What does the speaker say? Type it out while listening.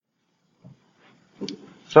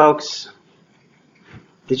Folks,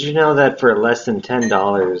 did you know that for less than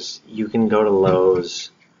 $10, you can go to Lowe's,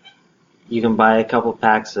 you can buy a couple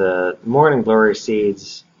packs of Morning Glory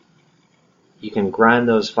seeds, you can grind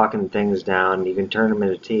those fucking things down, you can turn them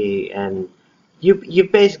into tea, and you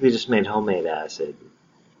basically just made homemade acid.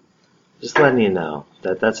 Just letting you know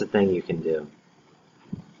that that's a thing you can do.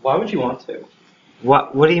 Why would you want to?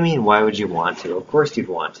 What do you mean, why would you want to? Of course you'd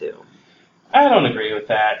want to. I don't agree with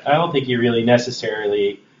that. I don't think you really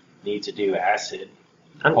necessarily need to do acid,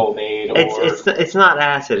 homemade, or... It's not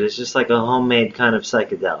acid, it's just like a homemade kind of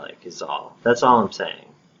psychedelic is all. That's all I'm saying.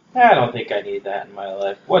 I don't think I need that in my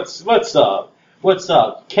life. What's up? What's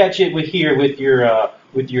up? Catch it with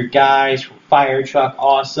your guys from Fire Truck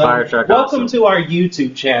Awesome. Fire Truck Welcome Awesome. to our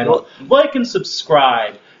YouTube channel. Like and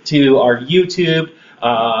subscribe to our YouTube,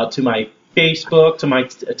 to my Facebook, to my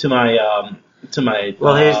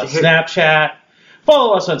Snapchat.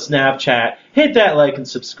 Follow us on Snapchat. Hit that like and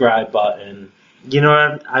subscribe button. You know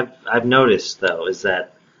what I've noticed though is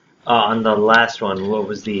that on the last one, what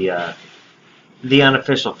was the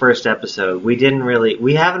unofficial first episode, we haven't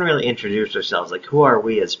really introduced ourselves. Like, who are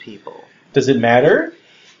we as people? Does it matter?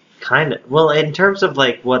 Kind of. Well, in terms of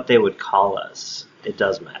like what they would call us, it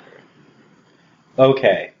does matter.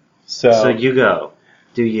 Okay, so you go.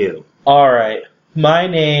 Do you? All right. My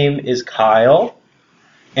name is Kyle,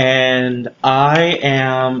 and I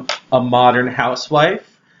am a modern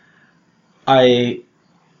housewife. I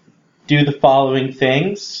do the following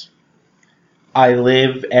things. I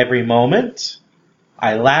live every moment.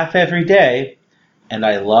 I laugh every day. And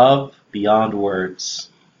I love beyond words.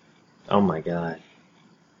 Oh my God.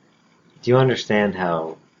 Do you understand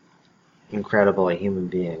how incredible a human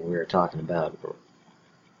being we are talking about?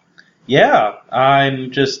 Yeah,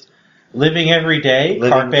 I'm just living every day.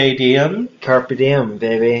 Carpe diem. Carpe diem,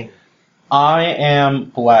 baby. I am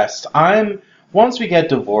blessed. Once we get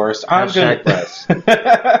divorced, Hashtag blessed.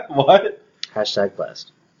 What? Hashtag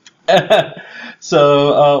blessed.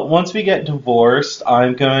 So, once we get divorced,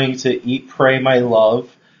 I'm going to eat, pray, my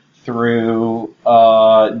love through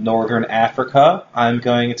Northern Africa. I'm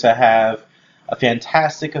going to have a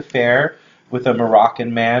fantastic affair with a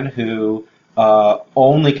Moroccan man who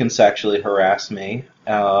only can sexually harass me,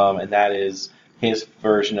 and that is his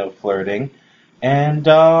version of flirting. And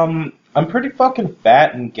I'm pretty fucking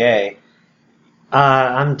fat and gay.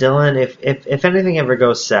 I'm Dylan. If anything ever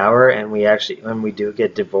goes sour and when we do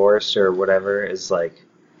get divorced or whatever, is like,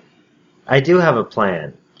 I do have a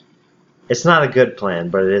plan. It's not a good plan,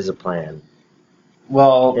 but it is a plan.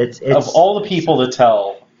 Well, of all the people to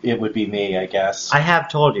tell, it would be me, I guess. I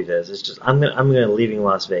have told you this. It's just I'm gonna leaving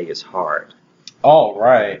Las Vegas hard. Oh,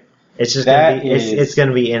 right. It's just it's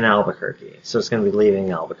gonna be in Albuquerque, so it's gonna be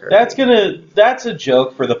leaving Albuquerque. That's a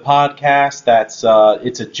joke for the podcast.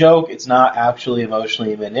 It's a joke. It's not actually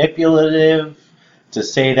emotionally manipulative to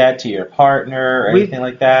say that to your partner or anything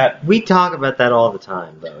like that. We talk about that all the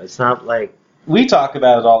time, though. It's not like we talk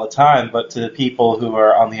about it all the time, but to the people who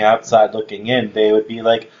are on the outside looking in, they would be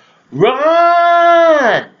like,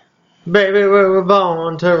 "Run, baby, we were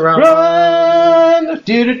born to run, run,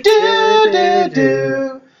 do do do do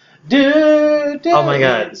do." Oh my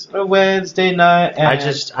God! A Wednesday night. I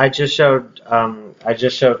just showed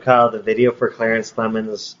Kyle the video for Clarence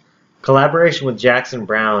Clemens' collaboration with Jackson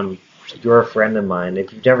Browne. You're a friend of mine.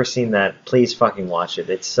 If you've never seen that, please fucking watch it.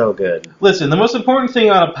 It's so good. Listen, the most important thing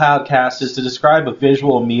on a podcast is to describe a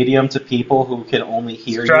visual medium to people who can only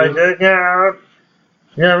hear you. The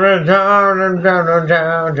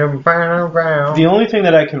only thing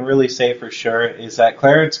that I can really say for sure is that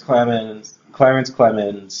Clarence Clemens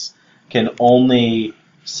can only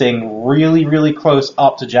sing really, really close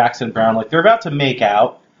up to Jackson Browne. Like, they're about to make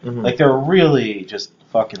out. Mm-hmm. Like, they're really just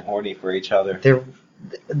fucking horny for each other.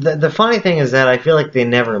 The funny thing is that I feel like they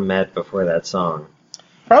never met before that song.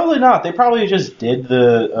 Probably not. They probably just did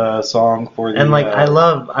the song for the... And, like, I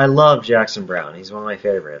love Jackson Browne. He's one of my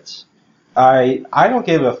favorites. I don't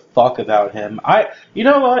give a fuck about him. You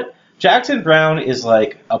know what? Jackson Browne is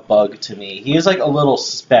like a bug to me. He is like a little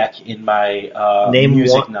speck in my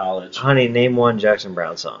music knowledge. Honey, name one Jackson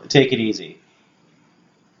Browne song. Take It Easy.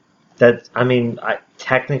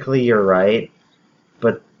 Technically you're right,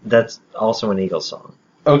 but that's also an Eagles song.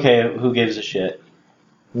 Okay, who gives a shit?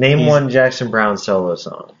 Name one Jackson Browne solo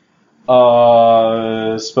song.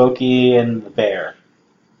 Smokey and the Bear.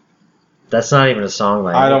 That's not even a song.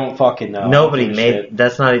 I don't fucking know. Nobody made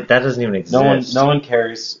that. That doesn't even exist. No one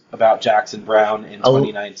cares about Jackson Browne in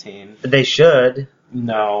 2019. They should.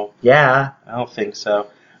 No. Yeah. I don't think so.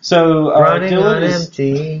 So Running Dylan on is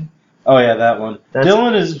empty. Oh yeah, that one.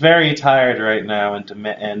 Dylan is very tired right now,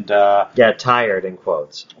 and yeah, tired in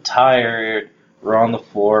quotes. Tired We're on the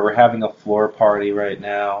floor. We're having a floor party right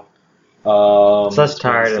now. It's less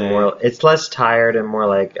tired and more. It's less tired and more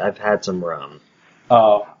like I've had some rum.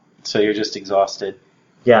 Oh, so you're just exhausted.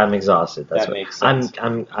 Yeah, I'm exhausted. That's That what, makes sense.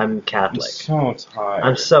 I'm Catholic. I'm so tired.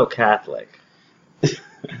 I'm so Catholic.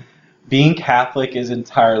 Being Catholic is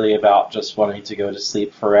entirely about just wanting to go to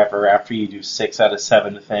sleep forever after you do 6 out of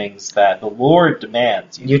 7 things that the Lord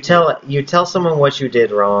demands. You tell someone what you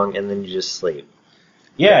did wrong and then you just sleep.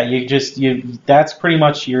 Yeah, that's pretty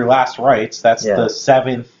much your last rites. That's Yeah. the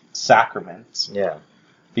 7th sacraments. Yeah.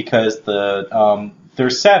 Because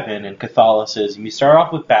there's 7 in Catholicism. You start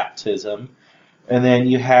off with baptism, and then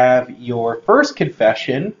you have your first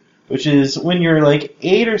confession, which is when you're like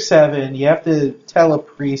 8 or 7, you have to tell a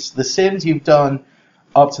priest the sins you've done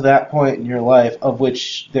up to that point in your life, of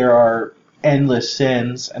which there are endless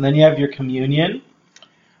sins. And then you have your communion,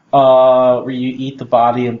 where you eat the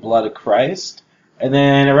body and blood of Christ. And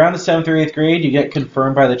then around the 7th or 8th grade, you get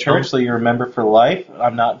confirmed by the church, so you remember for life.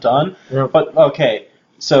 I'm not done. No. But, okay,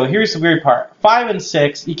 so here's the weird part. 5 and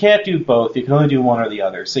 6, you can't do both. You can only do one or the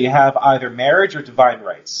other. So you have either marriage or divine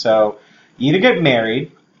rights. So you either get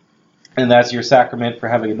married, and that's your sacrament for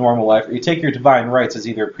having a normal life, or you take your divine rights as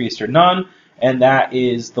either a priest or nun, and that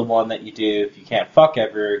is the one that you do if you can't fuck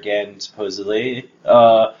ever again, supposedly.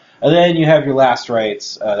 And then you have your last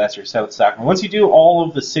rites, that's your 7th sacrament. Once you do all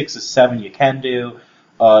of the 6 or 7 you can do,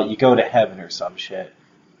 you go to heaven or some shit.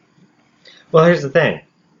 Well, here's the thing.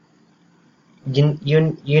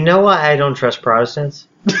 You know why I don't trust Protestants?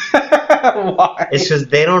 Why? It's because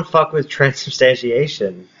they don't fuck with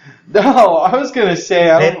transubstantiation. No, I was gonna say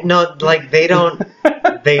They don't.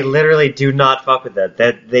 They literally do not fuck with that.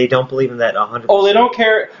 That they don't believe in that 100%. Oh, they don't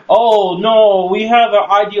care. Oh no, we have an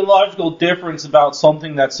ideological difference about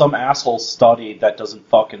something that some asshole studied that doesn't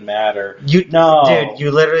fucking matter. Dude,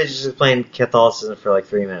 you literally just explained Catholicism for like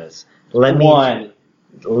 3 minutes. More than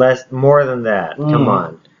that. Come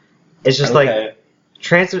on. It's just like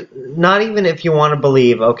not even if you want to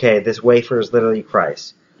believe, okay, this wafer is literally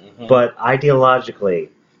Christ, but ideologically,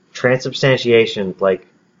 transubstantiation, like,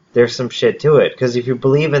 there's some shit to it. Because if you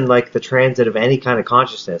believe in, like, the transit of any kind of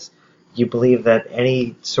consciousness, you believe that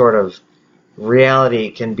any sort of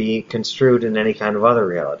reality can be construed in any kind of other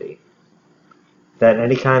reality. That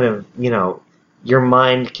any kind of, your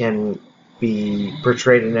mind can be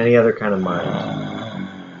portrayed in any other kind of mind.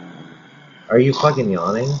 Are you fucking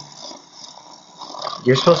yawning?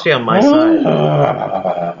 You're supposed to be on my side.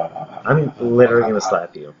 I'm literally gonna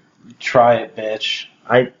slap you. Try it, bitch.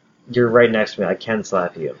 You're right next to me. I can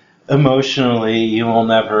slap you. Emotionally, you will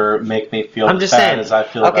never make me feel as bad as I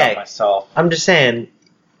feel about myself. I'm just saying,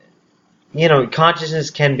 consciousness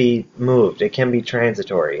can be moved. It can be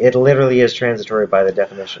transitory. It literally is transitory by the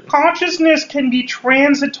definition. Consciousness can be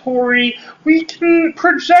transitory. We can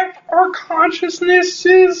project our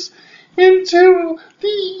consciousnesses into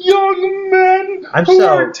the young men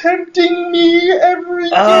are tempting me every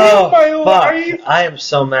day of my life. I am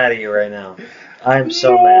so mad at you right now. I am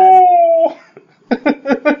so mad.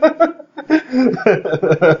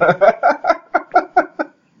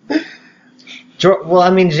 Well, I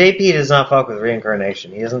mean, JP does not fuck with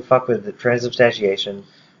reincarnation. He doesn't fuck with the transubstantiation.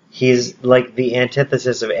 He's like the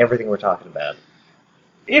antithesis of everything we're talking about.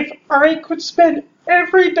 If I could spend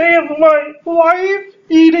every day of my life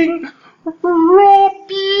eating raw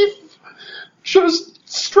beef, just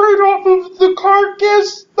straight off of the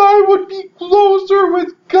carcass, I would be closer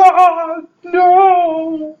with God.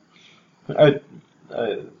 No. Do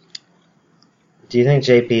you think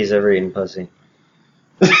JP's ever eaten pussy?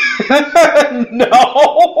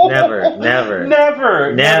 No. Never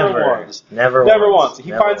once.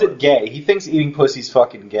 He finds it gay. He thinks eating pussy's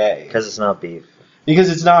fucking gay. Because it's not beef.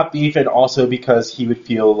 Because it's not beef, and also because he would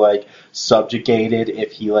feel, like, subjugated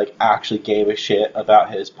if he, like, actually gave a shit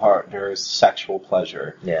about his partner's sexual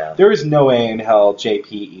pleasure. Yeah. There is no way in hell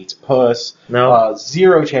JP eats puss. No.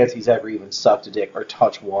 Zero chance he's ever even sucked a dick or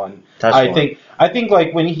touched one. I think,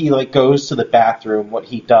 like, when he, like, goes to the bathroom, what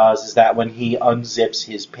he does is that when he unzips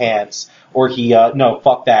his pants, or he, no,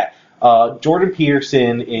 fuck that. Jordan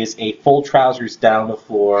Peterson is a full trousers down the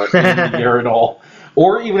floor in the urinal,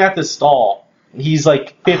 or even at the stall. He's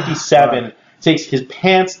like 57, takes his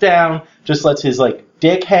pants down, just lets his like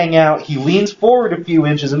dick hang out. He leans forward a few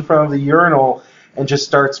inches in front of the urinal and just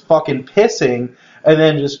starts fucking pissing, and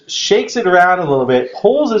then just shakes it around a little bit,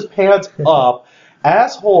 pulls his pants up,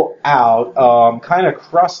 asshole out, kind of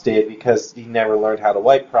crusted because he never learned how to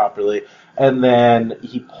wipe properly, and then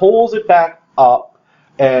he pulls it back up,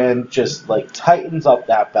 and just like tightens up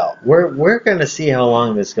that belt. We're gonna see how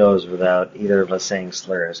long this goes without either of us saying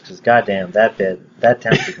slurs, because goddamn, that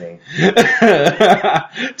tempted me.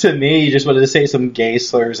 To me, you just wanted to say some gay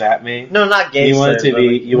slurs at me. No, not gay You slurs. wanted to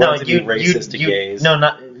be but- no, to be racist to gays. No,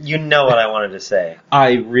 not you. Know what I wanted to say.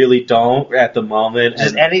 I really don't at the moment.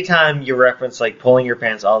 Just and- anytime you reference like pulling your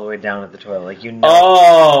pants all the way down at the toilet, like you know.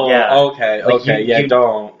 Oh, Yeah. okay, Like, okay, you-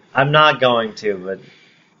 don't. I'm not going to, but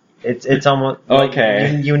it's almost like,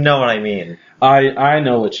 Okay. You know what I mean. I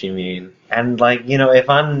know what you mean. And like if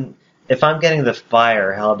I'm getting the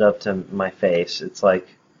fire held up to my face, it's like,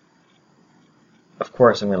 of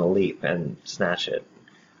course I'm gonna leap and snatch it.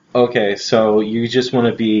 Okay, so you just want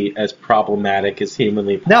to be as problematic as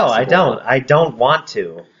humanly possible. No, I don't. I don't want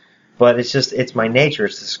to, but it's my nature.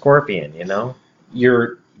 It's the scorpion, you know.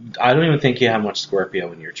 I don't even think you have much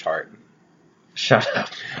Scorpio in your chart. Shut up.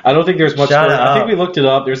 I don't think there's much. Shut I think up. we looked it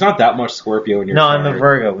up. There's not that much Scorpio in your No, chart. I'm a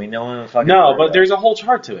Virgo. We know I'm a fucking No, Virgo. but there's a whole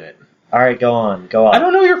chart to it. All right, go on. I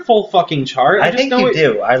don't know your full fucking chart. I just think know you it-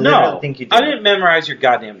 do. I literally think you do. I didn't memorize your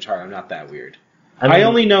goddamn chart. I'm not that weird. I mean, I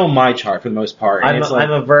only know my chart for the most part. And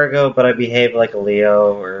I'm a Virgo, but I behave like a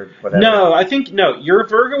Leo or whatever. No, I think you're a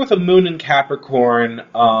Virgo with a moon in Capricorn.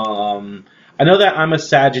 I know that I'm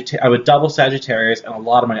a double Sagittarius, and a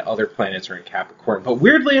lot of my other planets are in Capricorn. But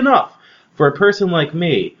weirdly enough, for a person like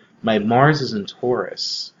me, my Mars is in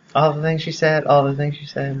Taurus. All the things you said. All the things you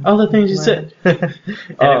said. All the things you said.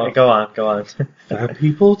 Anyway, go on. Fat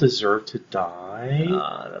people deserve to die.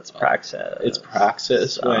 That's praxis. It's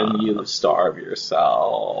praxis when you starve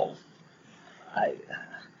yourself.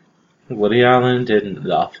 Woody Allen did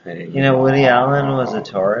nothing. You know, Woody Allen was a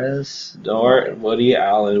Taurus. Woody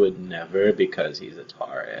Allen would never, because he's a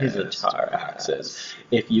Taurus. He's a Taurus. Praxis.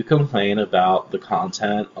 If you complain about the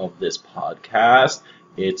content of this podcast,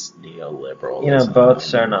 it's neoliberalism. You know, both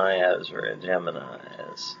Tsarnaevs were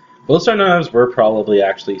Geminis. Both Tsarnaevs were probably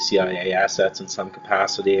actually CIA assets in some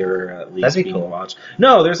capacity, or at least That'd be being cool. watched.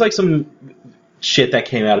 No, there's like some shit that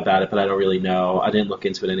came out about it, but I don't really know. I didn't look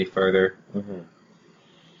into it any further. Mm-hmm.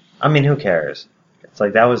 I mean, who cares? It's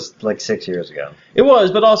like that was like 6 years ago. It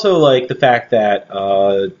was, but also like the fact that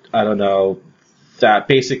I don't know, that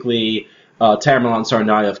basically Tamerlan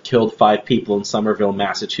Tsarnaev killed 5 people in Somerville,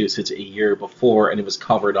 Massachusetts a year before, and it was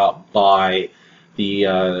covered up by the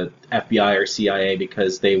FBI or CIA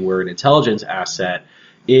because they were an intelligence asset,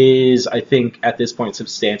 is, I think, at this point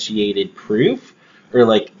substantiated proof, or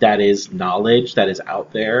like that is knowledge that is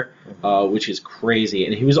out there, which is crazy.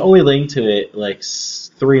 And he was only linked to it like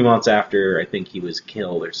 3 months after I think he was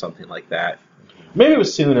killed or something like that. Maybe it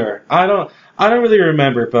was sooner. I don't really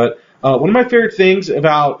remember. But one of my favorite things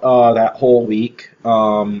about that whole week,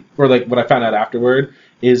 or like what I found out afterward,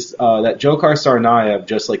 is that Dzhokhar Tsarnaev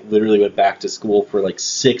just like literally went back to school for like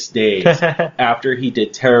 6 days after he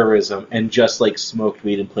did terrorism and just like smoked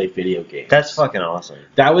weed and played video games. That's fucking awesome.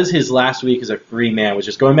 That was his last week as a free man, was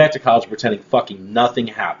just going back to college pretending fucking nothing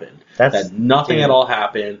happened. That nothing at all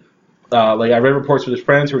happened. Like I read reports with his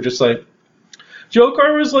friends who were just like,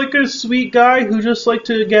 Dzhokhar was like a sweet guy who just liked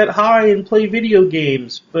to get high and play video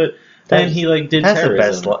games, but then he like did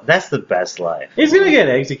terrorism. That's the best life. He's gonna get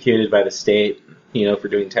executed by the state, you know, for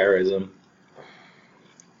doing terrorism.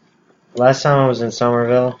 Last time I was in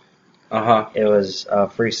Somerville, It was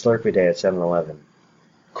free Slurpee Day at 7-Eleven.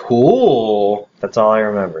 Cool. That's all I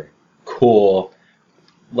remember. Cool.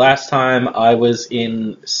 Last time I was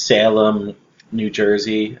in Salem, New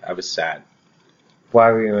Jersey, I was sad. Why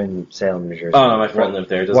were you in Salem, New Jersey? Oh, no, my friend lived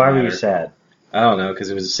there. It doesn't Why were matter. you sad? I don't know, because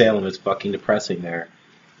it was Salem. It's fucking depressing there.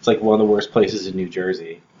 It's like one of the worst places in New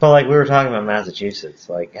Jersey. But like we were talking about Massachusetts.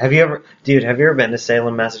 Like, have you ever been to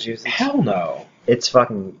Salem, Massachusetts? Hell no. It's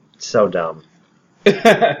fucking so dumb.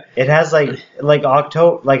 It has like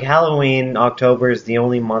October, like Halloween. October is the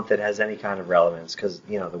only month that has any kind of relevance because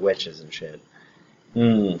the witches and shit.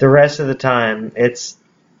 The rest of the time, it's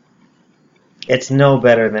no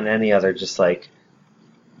better than any other just like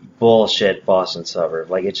bullshit Boston suburb.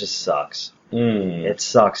 Like it just sucks. It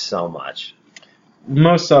sucks so much.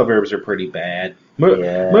 Most suburbs are pretty bad.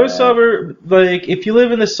 Yeah. Most suburbs, like if you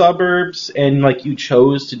live in the suburbs and like you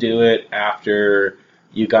chose to do it after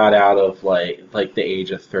you got out of like the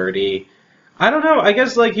age of 30. I don't know. I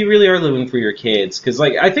guess like you really are living for your kids, because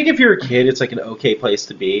like I think if you're a kid, it's like an okay place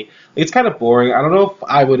to be. Like, it's kind of boring. I don't know if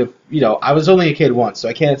I would have. I was only a kid once, so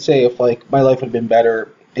I can't say if like my life would have been better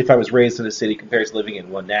if I was raised in a city compared to living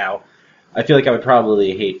in one now. I feel like I would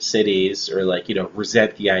probably hate cities or like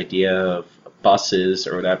resent the idea of buses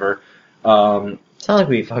or whatever. It's not like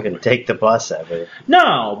we fucking take the bus ever.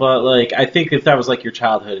 No, but like I think if that was like your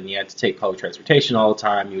childhood and you had to take public transportation all the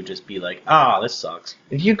time, you would just be like, this sucks.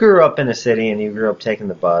 If you grew up in a city and you grew up taking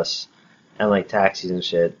the bus and like taxis and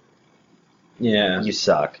shit, yeah, you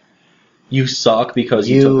suck. You suck because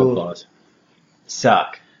you took a bus.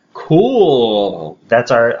 Suck. Cool.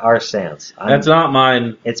 That's our stance. That's not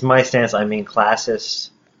mine. It's my stance. I mean,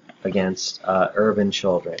 classists against urban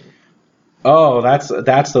children. Oh, that's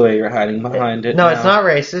the way you're hiding behind it. No, now. It's not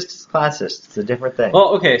racist. It's classist. It's a different thing.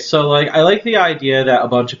 Well, okay, so like I like the idea that a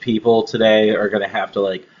bunch of people today are gonna have to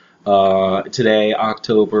like today,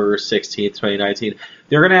 October 16th, 2019,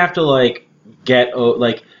 they're gonna have to like get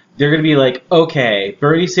like they're gonna be like, okay,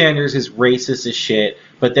 Bernie Sanders is racist as shit,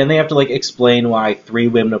 but then they have to like explain why 3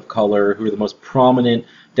 women of color, who are the most prominent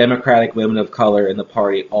Democratic women of color in the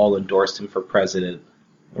party, all endorsed him for president.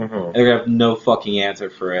 Mm-hmm. And they're gonna have no fucking answer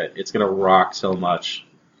for it. It's gonna rock so much.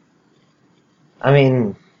 I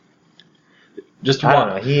mean, just to I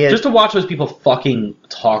don't know. just to watch those people fucking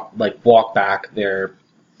talk, like walk back their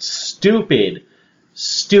stupid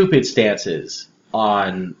stances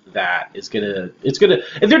on that it's gonna,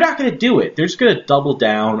 and they're not gonna do it. They're just gonna double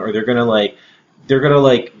down, or they're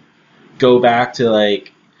gonna go back to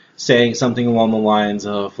like saying something along the lines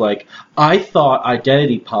of like, I thought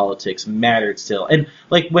identity politics mattered still. And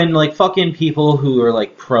like when like fucking people who are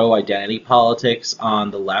like pro identity politics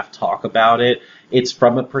on the left talk about it, it's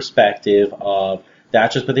from a perspective of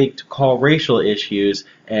that's just what they call racial issues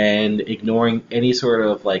and ignoring any sort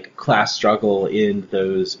of like class struggle in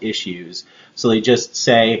those issues. So they just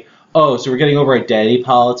say, oh, so we're getting over identity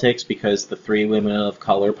politics because the 3 women of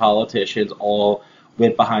color politicians all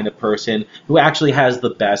went behind a person who actually has the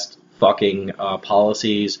best fucking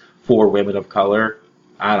policies for women of color.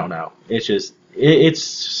 I don't know. It's just it's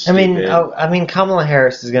stupid. I mean, Kamala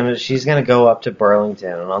Harris she's gonna go up to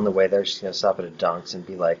Burlington, and on the way there, she's gonna stop at a Dunks and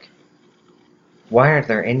be like, "Why aren't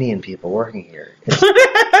there Indian people working here?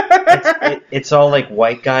 It's all like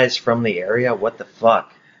white guys from the area. What the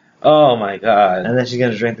fuck?" Oh my god. And then she's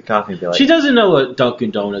gonna drink the coffee and be like, she doesn't know what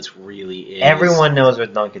Dunkin' Donuts really is. Everyone knows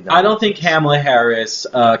what Dunkin' Donuts is. I don't think Kamala Harris,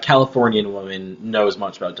 a Californian woman, knows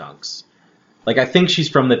much about Dunks. Like, I think she's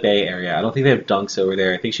from the Bay Area. I don't think they have Dunks over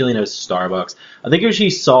there. I think she only knows Starbucks. I think if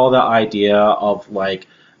she saw the idea of, like,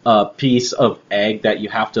 a piece of egg that you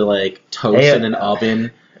have to, like, toast in an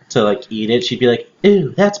oven to, like, eat it, she'd be like,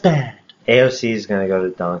 ew, that's bad. AOC is gonna go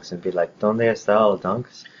to Dunks and be like, "Donde está el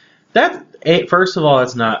Dunks?" First of all,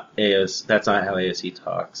 that's not AOC. That's not how AOC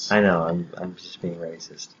talks. I know. I'm just being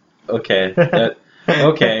racist. Okay.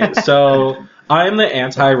 Okay. So I'm the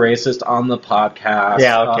anti-racist on the podcast.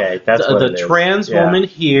 Yeah. Okay. That's what it is. The trans woman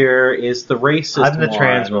here is the racist. I'm the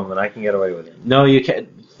trans woman. I can get away with it. No, you can't.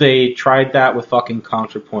 They tried that with fucking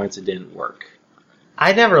ContraPoints. It didn't work.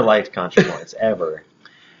 I never liked ContraPoints ever.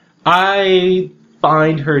 I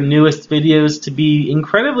find her newest videos to be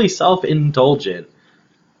incredibly self-indulgent.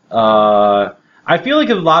 I feel like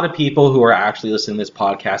a lot of people who are actually listening to this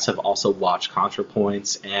podcast have also watched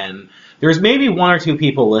ContraPoints, and there's maybe 1 or 2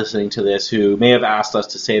 people listening to this who may have asked us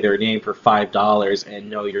to say their name for $5, and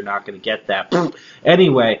no, you're not going to get that.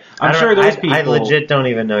 Anyway, I'm sure those people... I legit don't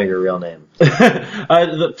even know your real name.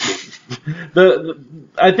 I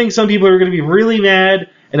think some people are going to be really mad,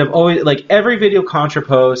 and have always, like, every video Contra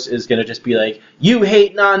posts is going to just be like, you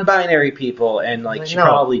hate non-binary people, and, like, she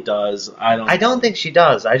probably does. I don't think she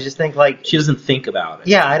does. I just think, like... She doesn't think about it.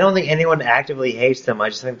 Yeah, I don't think anyone actively hates them. I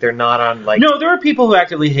just think they're not on, like... No, there are people who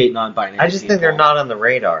actively hate non-binary people. I just think they're not on the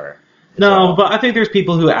radar. No, but I think there's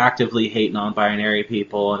people who actively hate non-binary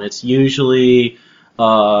people, and it's usually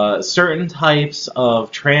certain types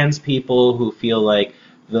of trans people who feel like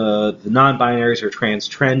the non-binaries are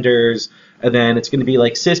trans-trenders, and then it's going to be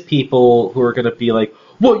like cis people who are going to be like,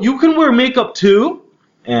 what, you can wear makeup too?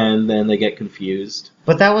 And then they get confused.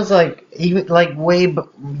 But that was like, even like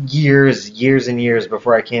years and years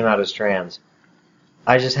before I came out as trans.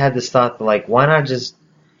 I just had this thought that, like, why not just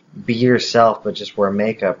be yourself but just wear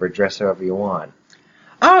makeup or dress however you want?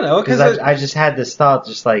 I don't know, because I just had this thought,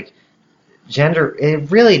 just like, gender,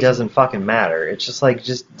 it really doesn't fucking matter. It's just like,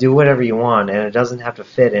 just do whatever you want, and it doesn't have to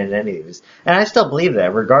fit in any of these. And I still believe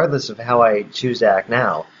that, regardless of how I choose to act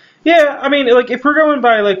now. Yeah, I mean, like, if we're going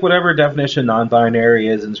by, like, whatever definition non-binary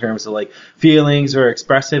is in terms of, like, feelings or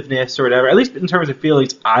expressiveness or whatever, at least in terms of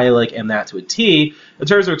feelings, I, like, am that to a T. In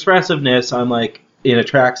terms of expressiveness, I'm, like, in a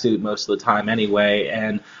tracksuit most of the time anyway,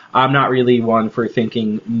 and I'm not really one for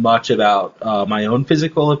thinking much about my own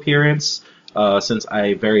physical appearance, since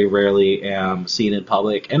I very rarely am seen in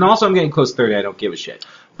public. And also, I'm getting close to 30, I don't give a shit.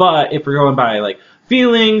 But if we're going by, like,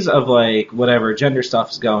 feelings of, like, whatever gender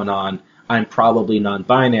stuff is going on, I'm probably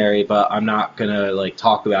non-binary, but I'm not gonna like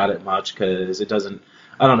talk about it much because it doesn't.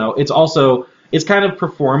 I don't know. It's kind of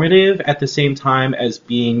performative at the same time as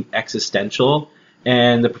being existential,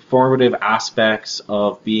 and the performative aspects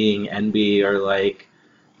of being NB are like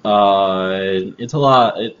it's a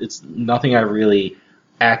lot. It's nothing I really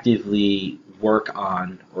actively work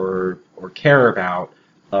on or care about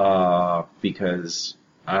because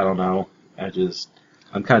I don't know.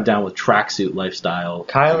 I'm kind of down with tracksuit lifestyle.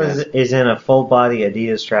 Kyle is in a full body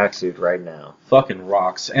Adidas tracksuit right now. Fucking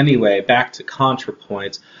rocks. Anyway, back to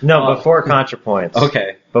ContraPoints. No, before ContraPoints.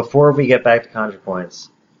 Okay. Before we get back to ContraPoints,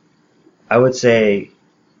 I would say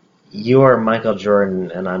you are Michael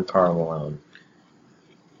Jordan and I'm Karl Malone.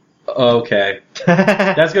 Okay.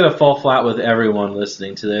 That's going to fall flat with everyone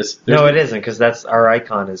listening to this. No, it isn't, because that's our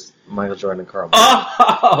icon is Michael Jordan and Karl Malone.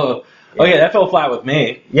 Oh! Yeah. Okay, that fell flat with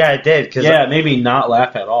me. Yeah, it did. Cause maybe not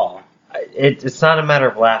laugh at all. It's not a matter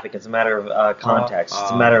of laughing. It's a matter of context.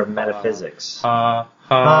 It's a matter of metaphysics. Ha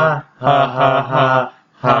ha ha ha ha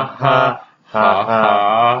ha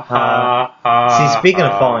ha ha ha. See, speaking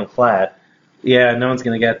of falling flat. Yeah, no one's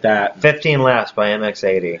going to get that. 15 Laughs by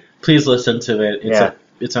MX80. Please listen to it.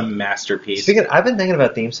 It's a masterpiece. I've been thinking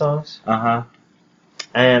about theme songs. Uh-huh.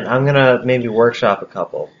 And I'm going to maybe workshop a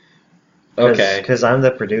couple. Okay. Because I'm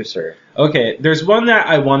the producer. Okay, there's one that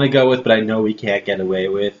I want to go with, but I know we can't get away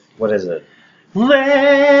with. What is it?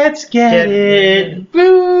 Let's get it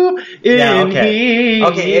blue in here.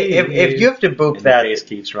 Okay, if you have to boop and that... the bass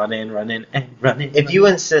keeps running. If you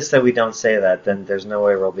insist that we don't say that, then there's no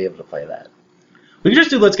way we'll be able to play that. We can just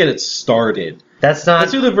do Let's Get It Started. That's not...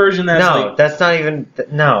 Let's do the version that's No, that's not even...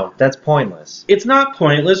 No, that's pointless. It's not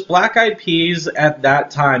pointless. Black Eyed Peas, at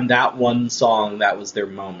that time, that one song, that was their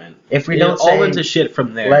moment. If we don't say... all into shit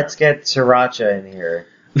from there. Let's get Sriracha in here.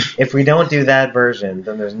 If we don't do that version,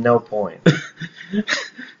 then there's no point.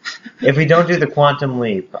 If we don't do the Quantum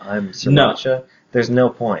Leap, I'm Sriracha, there's no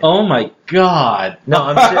point. Oh my god. No,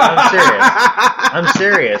 I'm serious. I'm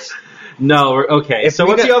serious. No, okay. So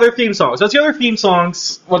what's the other theme songs? What's the other theme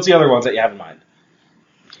songs? What's the other ones that you have in mind?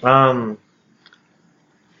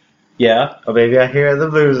 Yeah? Oh, baby, I hear the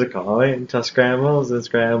blues are calling to scrambles and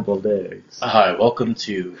scrambled eggs. Hi, welcome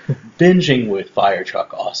to Binging with Fire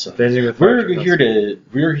Truck Awesome. Binging with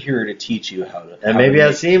We're here to teach you how to... And maybe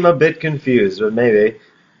I seem a bit confused, but maybe.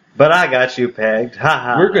 But I got you pegged. Ha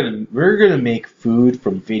ha. We're gonna make food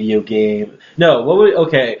from video game. No,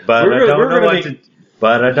 okay. But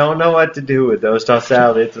I don't know what to do with those tossed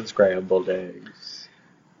salads and scrambled eggs.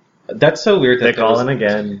 That's so weird. They're calling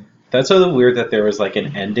again. That's so weird that there was like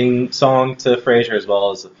an ending song to Frasier as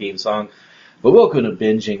well as the theme song. But welcome to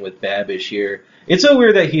Binging with Babish here. It's so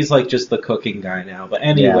weird that he's like just the cooking guy now. But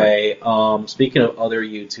anyway, speaking of other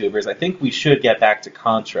YouTubers, I think we should get back to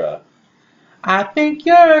Contra. I think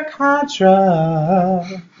you're a Contra.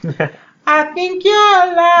 I think you're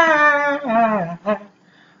alive.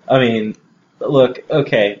 I mean, look,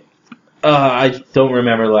 okay. I don't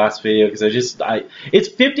remember the last video because it's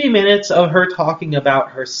 50 minutes of her talking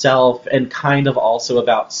about herself and kind of also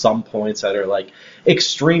about some points that are like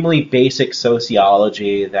extremely basic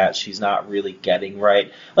sociology that she's not really getting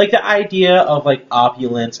right. Like the idea of like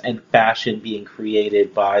opulence and fashion being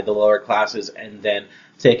created by the lower classes and then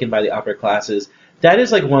taken by the upper classes. That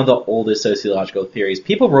is like one of the oldest sociological theories.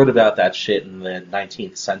 People wrote about that shit in the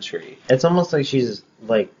 19th century. It's almost like she's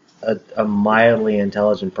like a mildly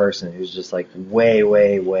intelligent person who's just like way,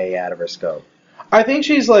 way, way out of her scope. I think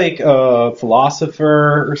she's like a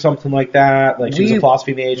philosopher or something like that. Like she's a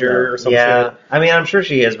philosophy major or something. Yeah, I mean, I'm sure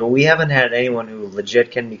she is, but we haven't had anyone who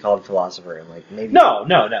legit can be called a philosopher in like maybe no.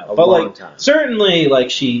 But long like time. Certainly,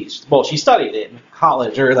 like she studied it in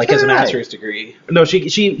college or like as a master's degree. No,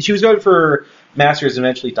 she was going for master's,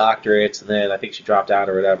 eventually doctorates, and then I think she dropped out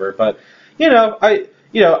or whatever. But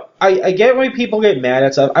I get why people get mad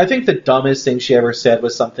at stuff. I think the dumbest thing she ever said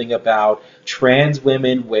was something about trans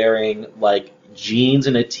women wearing like jeans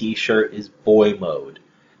and a t-shirt is boy mode.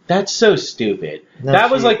 That's so stupid.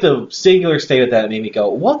 That was like the singular statement that made me go,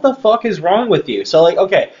 what the fuck is wrong with you? So like,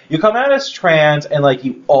 okay, you come out as trans and like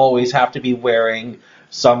you always have to be wearing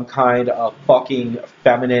some kind of fucking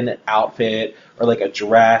feminine outfit or like a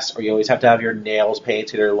dress, or you always have to have your nails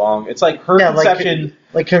painted or long. It's like her conception...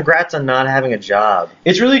 Like, congrats on not having a job.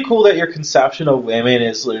 It's really cool that your conception of women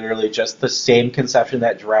is literally just the same conception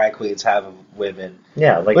that drag queens have of women.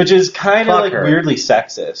 Yeah, like... Which is kind of like her. weirdly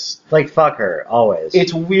sexist. Like, fuck her, always.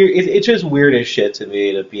 It's weird. It's just weird as shit to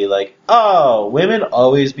me to be like, oh, women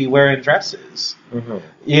always be wearing dresses. Mm-hmm.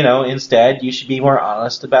 You know, instead, you should be more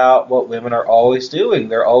honest about what women are always doing.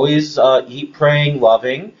 They're always eat, praying,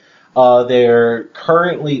 loving. They're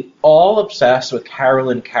currently all obsessed with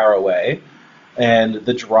Carolyn Caraway and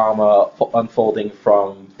the drama unfolding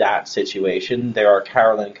from that situation. There are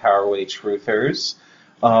Carolyn Caraway truthers.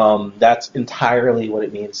 That's entirely what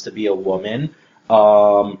it means to be a woman.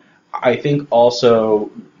 I think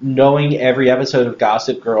also knowing every episode of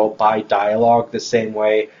Gossip Girl by dialogue the same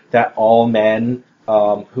way that all men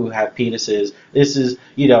who have penises, this is,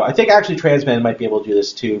 I think actually trans men might be able to do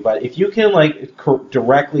this too, but if you can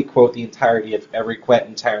directly quote the entirety of every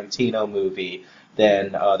Quentin Tarantino movie,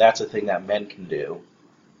 then that's a thing that men can do.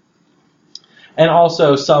 And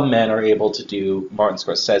also some men are able to do Martin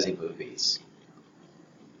Scorsese movies.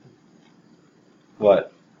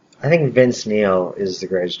 What? I think Vince Neil is the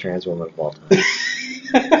greatest trans woman of all time.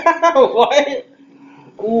 What?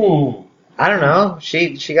 Ooh. I don't know.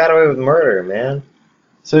 She got away with murder, man.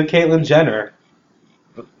 So Caitlyn Jenner.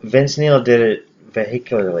 Vince Neil did it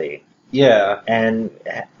vehicularly. Yeah. And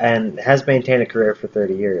has maintained a career for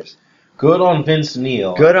 30 years. Good on Vince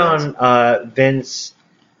Neil. Good on Vince.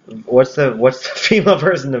 What's the female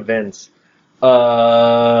version of Vince?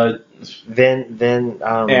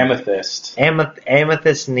 Amethyst.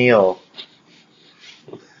 Amethyst Neil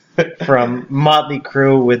from Motley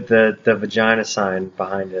Crue with the vagina sign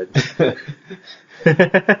behind it.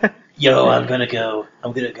 Yo, I'm gonna go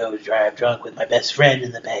drive drunk with my best friend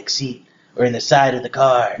in the back seat or in the side of the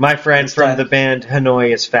car. My friend from the band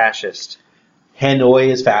Hanoi is Fascist. Hanoi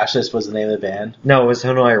is Fascist was the name of the band? No, it was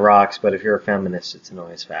Hanoi Rocks, but if you're a feminist, it's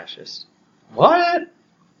Hanoi is Fascist. What?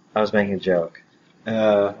 I was making a joke.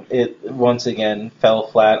 It once again fell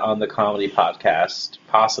flat on the comedy podcast,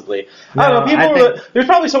 possibly. No, I don't know. There's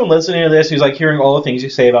probably someone listening to this who's like hearing all the things you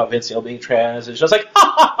say about Vince Neil being trans. It's just like,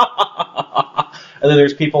 and then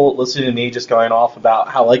there's people listening to me just going off about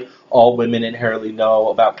how like all women inherently know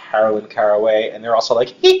about Carolyn Caraway, and they're also like,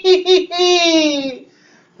 hee hee hee hee.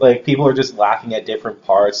 Like people are just laughing at different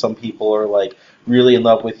parts. Some people are like really in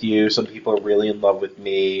love with you. Some people are really in love with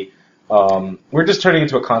me. We're just turning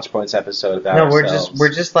into a Consequence episode about ourselves. we're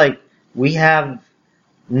just like,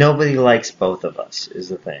 nobody likes both of us, is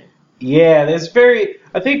the thing. Yeah,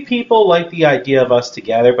 I think people like the idea of us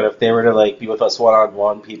together, but if they were to like be with us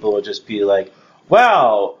one-on-one, people would just be like,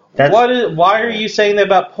 wow, why are you saying that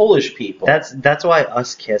about Polish people? That's why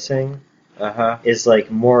us kissing is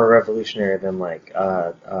like more revolutionary than like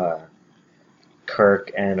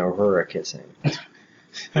Kirk and Uhura kissing.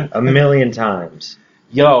 A million times.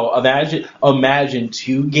 Yo, imagine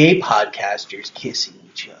two gay podcasters kissing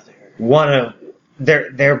each other.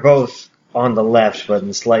 They're both on the left, but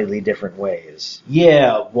in slightly different ways.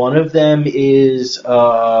 Yeah, one of them is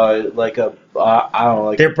I don't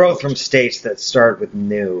know. They're both from states that start with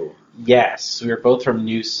new. Yes, we are both from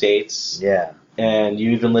new states. Yeah. And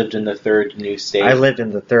you even lived in the third new state. I lived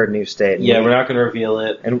in the third new state. Yeah, we're not going to reveal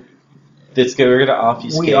it. And we're going to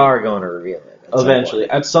obfuscate. We are going to reveal it. Eventually.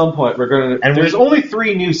 At some point, we're going to... And there's only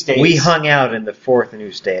 3 new states. We hung out in the 4th new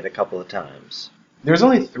state a couple of times. There's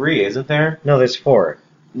only 3, isn't there? No, there's 4.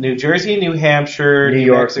 New Jersey, New Hampshire, New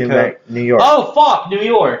York, Mexico. New York. Oh, fuck! New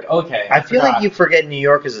York. Okay. I feel like you forget New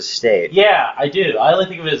York is a state. Yeah, I do. I only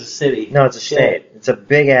think of it as a city. No, it's a state. It's a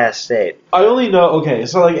big-ass state. I only know... Okay,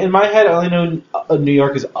 so, like, in my head, I only know New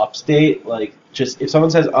York is upstate. Like, just... If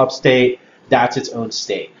someone says upstate, that's its own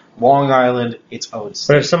state. Long Island, its own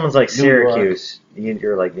state. But if someone's like Syracuse,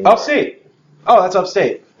 you're like New York. Upstate. Oh, that's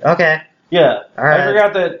upstate. Okay. Yeah. All right. I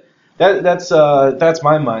forgot that's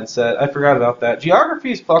my mindset. I forgot about that.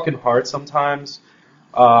 Geography is fucking hard sometimes.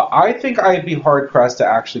 I think I'd be hard pressed to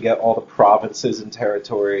actually get all the provinces and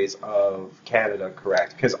territories of Canada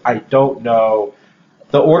correct because I don't know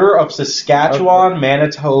the order of Saskatchewan,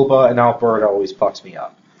 Manitoba, and Alberta always fucks me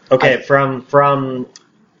up. Okay, from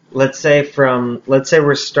let's say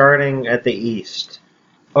we're starting at the east.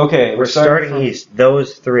 Okay, we're starting east.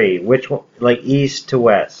 Those 3. Which one? Like east to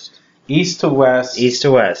west. East to west. East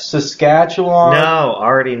to west. Saskatchewan. No,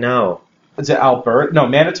 already no. Is it Alberta? No,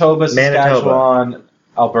 Manitoba, Saskatchewan,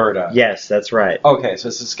 Alberta. Yes, that's right. Okay, so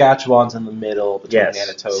Saskatchewan's in the middle between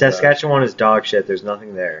Manitoba. Saskatchewan is dog shit. There's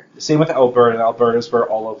nothing there. Same with Alberta. Alberta's where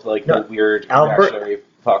all of the weird reactionary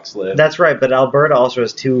fucks live. That's right, but Alberta also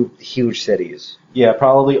has 2 huge cities. Yeah,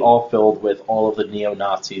 probably all filled with all of the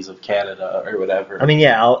neo-Nazis of Canada or whatever. I mean,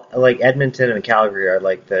 yeah, like Edmonton and Calgary are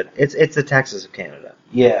like it's the Texas of Canada.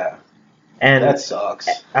 Yeah. And that sucks.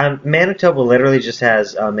 Manitoba literally just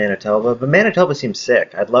has Manitoba, but Manitoba seems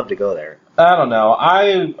sick. I'd love to go there. I don't know.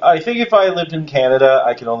 I think if I lived in Canada,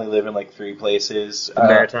 I could only live in like 3 places. The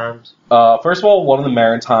Maritimes? First of all, one of the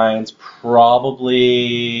Maritimes, probably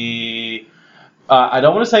I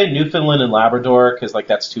don't want to say Newfoundland and Labrador because like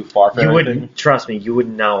that's too far for You everything. wouldn't trust me. You would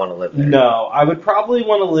not want to live there. No, I would probably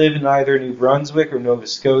want to live in either New Brunswick or Nova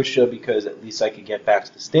Scotia because at least I could get back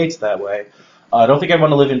to the States that way. I don't think I'd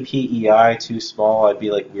want to live in PEI, too small. I'd be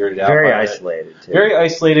like weirded out. Very by it. isolated too. Very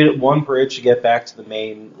isolated. One bridge to get back to the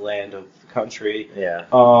mainland of the country. Yeah.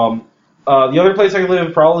 The other place I could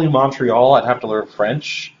live, probably Montreal. I'd have to learn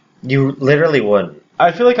French. You literally wouldn't.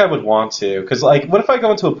 I feel like I would want to, because like, what if I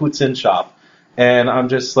go into a poutine shop and I'm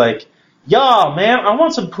just like, "Yeah, man, I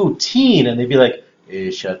want some poutine," and they'd be like, "Hey,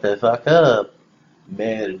 shut the fuck up,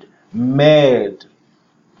 merde."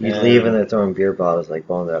 You leave and they're throwing beer bottles like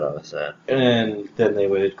bones out of a set. And then they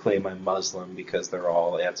would claim I'm Muslim because they're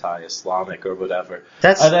all anti-Islamic or whatever.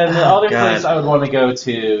 That's And then the other God. place I would want to go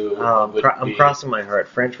to would I'm be... crossing my heart.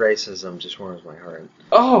 French racism just warms my heart.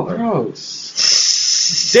 Oh,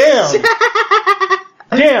 gross. Damn.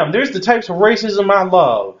 Damn, there's the types of racism I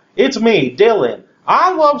love. It's me, Dylan.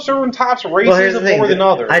 I love certain types of Well, here's the racism thing. more than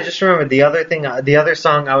others. I just remembered the other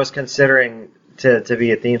song I was considering to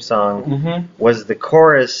be a theme song Mm-hmm. was the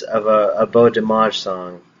chorus of a Beau Dimage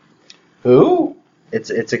song. Who?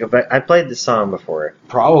 I played this song before.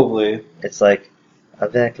 Probably. It's like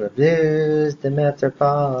Avec le blues de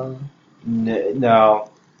Métropole. No.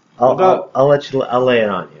 I'll lay it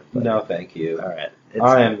on you. but- No, thank you. All right.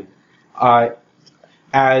 I'm out.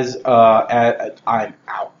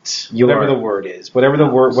 You whatever are. the word is, whatever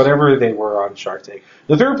they were on Shark Tank.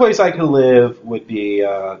 The third place I could live would be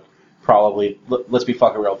probably let's be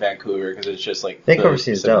fucking real, Vancouver, because it's just like Vancouver the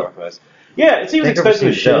seems Pacific dope. Northwest. Yeah, it seems Vancouver expensive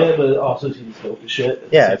as seems dope. shit, but it also seems dope as shit. at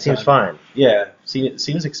the Yeah, same it seems time. fine. Yeah,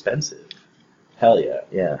 seems expensive. Hell yeah.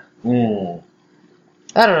 Yeah. Mm.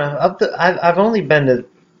 I don't know. I've only been to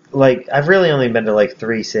I've really only been to like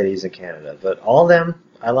 3 cities in Canada, but all of them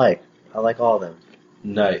I like. I like all of them.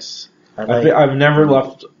 Nice. I like. I've never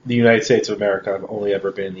left the United States of America. I've only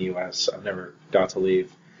ever been in the U.S. I've never got to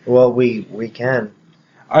leave. Well, we can.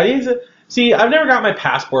 I need to see. I've never got my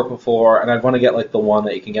passport before, and I'd want to get like the one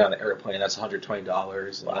that you can get on the airplane. That's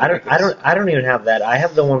 $120. I don't even have that. I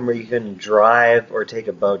have the one where you can drive or take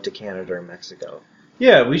a boat to Canada or Mexico.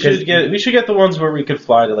 Yeah, we should get the ones where we could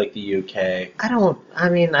fly to like the UK.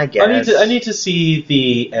 I guess. I need to see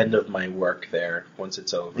the end of my work there once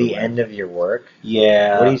it's over. The end of your work?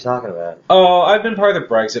 Yeah. What are you talking about? Oh, I've been part of the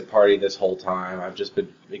Brexit party this whole time. I've just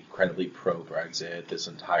been incredibly pro-Brexit this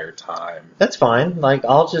entire time. That's fine.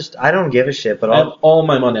 I don't give a shit, but I have all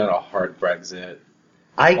my money on a hard Brexit.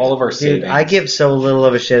 All of our savings. I give so little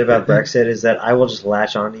of a shit about Brexit is that I will just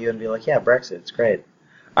latch onto you and be like, yeah, Brexit, it's great.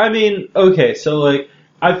 I mean, okay, so like,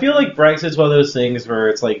 I feel like Brexit's one of those things where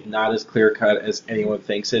it's like not as clear cut as anyone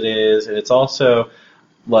thinks it is, and it's also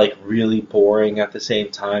like really boring at the same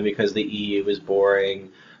time because the EU is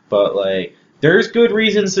boring. But like, there's good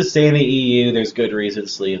reasons to stay in the EU, there's good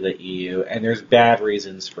reasons to leave the EU, and there's bad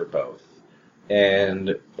reasons for both.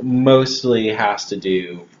 And mostly has to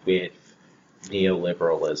do with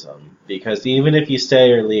neoliberalism, because even if you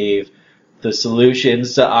stay or leave, the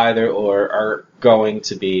solutions to either or are going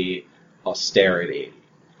to be austerity.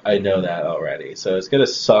 I know that already. So it's going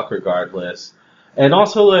to suck regardless. And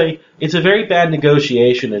also, like, it's a very bad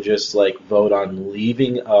negotiation to just, like, vote on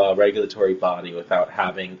leaving a regulatory body without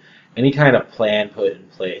having any kind of plan put in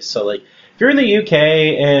place. So, like, if you're in the UK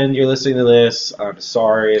and you're listening to this, I'm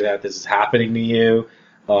sorry that this is happening to you,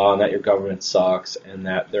 that your government sucks, and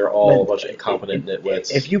that they're all a bunch of incompetent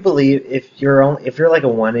nitwits. If you're like a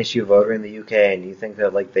one-issue voter in the UK and you think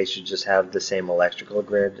that like they should just have the same electrical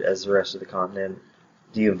grid as the rest of the continent,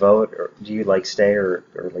 do you vote or do you like stay or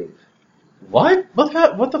leave? What?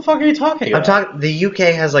 What the fuck are you talking about? The UK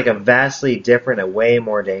has like a vastly different and way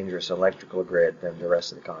more dangerous electrical grid than the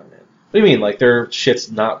rest of the continent. What do you mean? Like their shit's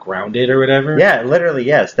not grounded or whatever? Yeah, literally,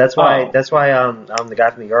 yes. That's why. Oh. That's why the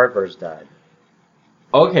guy from the Yardbirds died.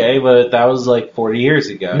 Okay, but that was like 40 years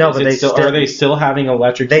ago. No, but are they still having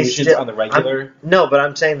electrocutions on the regular? No, but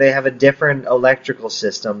I'm saying they have a different electrical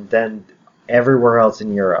system than everywhere else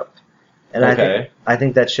in Europe, and Okay. I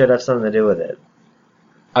think that should have something to do with it.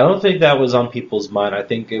 I don't think that was on people's mind. I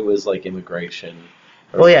think it was like immigration.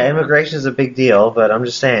 Well, yeah, immigration is a big deal, but I'm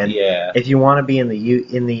just saying, Yeah. if you want to be in the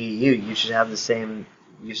EU, you should have the same.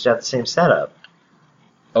 You should have the same setup.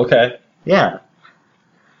 Okay. Yeah,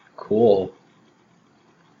 Cool.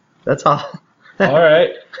 that's all. All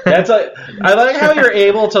right. That's like, I like how you're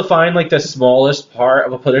able to find like the smallest part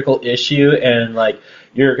of a political issue, and like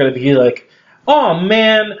you're gonna be like, oh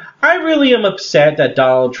man, I really am upset that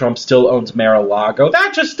Donald Trump still owns Mar-a-Lago.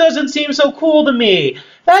 That just doesn't seem so cool to me.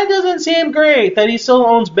 That doesn't seem great that he still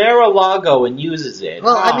owns Mar-a-Lago and uses it.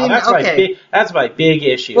 Well, I mean, that's my big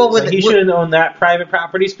issue. Well, He shouldn't own that private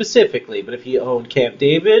property specifically, but if he owned Camp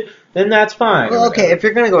David, then that's fine. Well, okay, if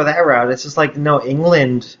you're going to go that route, it's just like, no,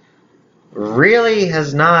 England really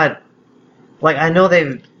has not... Like, I know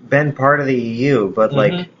they've been part of the EU, but,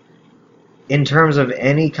 like, in terms of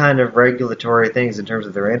any kind of regulatory things, in terms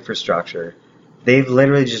of their infrastructure, they've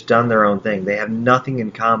literally just done their own thing. They have nothing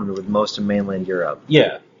in common with most of mainland Europe.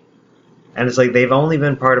 Yeah. And it's like, they've only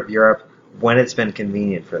been part of Europe when it's been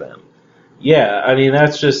convenient for them. Yeah, I mean,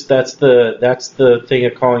 that's the thing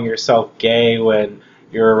of calling yourself gay when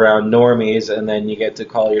you're around normies, and then you get to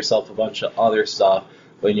call yourself a bunch of other stuff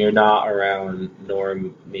when you're not around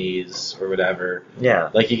normies or whatever. Yeah.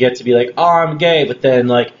 Like, you get to be like, oh, I'm gay, but then,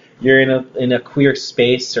 like, you're in a queer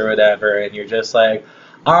space or whatever, and you're just like,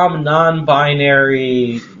 I'm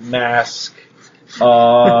non-binary, mask,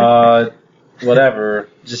 whatever.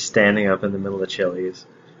 Just standing up in the middle of Chili's.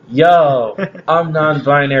 Yo, I'm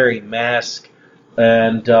non-binary, mask,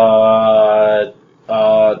 and, No,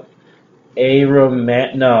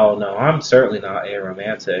 I'm certainly not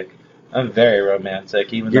aromantic. I'm very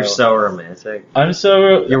romantic, even You're though... so romantic. I'm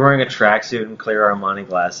so... You're wearing a tracksuit and clear Armani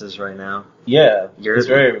glasses right now. Yeah, It's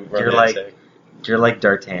very romantic. You're like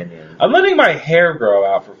D'Artagnan. I'm letting my hair grow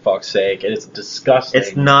out, for fuck's sake, and it's disgusting.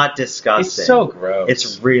 It's not disgusting. It's so gross.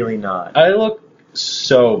 It's really not. I look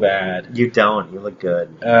so bad. You don't. You look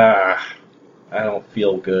good. I don't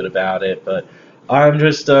feel good about it, but I'm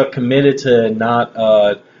just committed to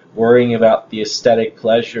not worrying about the aesthetic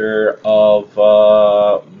pleasure of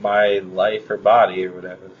my life or body or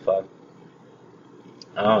whatever the fuck.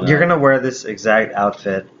 I don't know. You're gonna wear this exact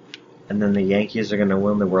outfit, and then the Yankees are gonna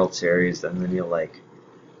win the World Series, and then you'll like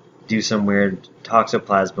do some weird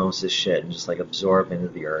toxoplasmosis shit and just like absorb into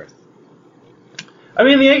the earth. I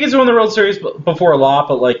mean, the Yankees won the World Series before a lot,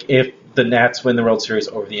 but like if the Nats win the World Series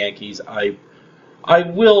over the Yankees, I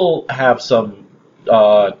will have some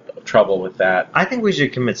trouble with that. I think we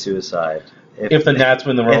should commit suicide If the Nats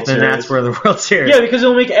win the World Series. If the Nats win the World Series. Yeah, because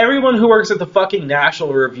it'll make everyone who works at the fucking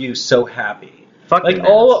National Review so happy. Fuck like the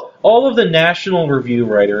Nats. all of the National Review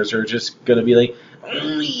writers are just gonna be like,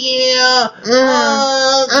 good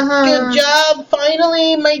job,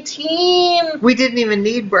 finally, my team. We didn't even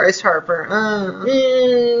need Bryce Harper.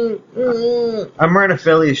 I'm wearing a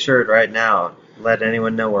Phillies shirt right now. Let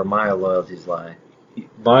anyone know where my loyalties lie.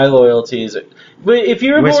 My loyalties. But if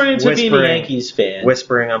you were born into being a whispering- Yankees fan,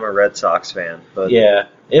 Whispering I'm a Red Sox fan, but yeah.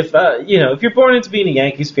 If if you're born into being a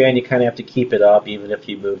Yankees fan, you kind of have to keep it up, even if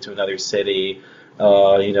you move to another city.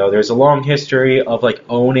 There's a long history of like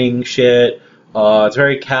owning shit. It's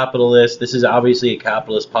very capitalist. This is obviously a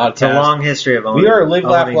capitalist podcast. it's a long history of owning, We are live,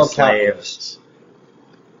 laugh, owning love slaves.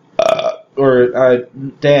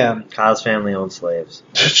 capitalists. Damn. Kyle's family owned slaves.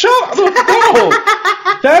 Shut up! No!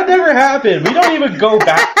 That never happened. We don't even go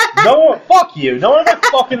back. Fuck you. No one in my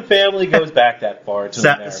fucking family goes back that far to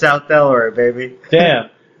America. South Delaware, baby. Damn.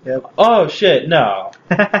 Yep. Oh shit, no.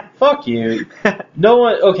 Fuck you. No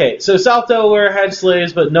one. Okay, so South Delaware had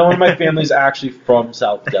slaves, but no one in my family's actually from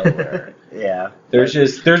South Delaware. Yeah. There's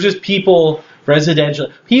just people,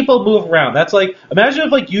 residential. People move around. That's like, imagine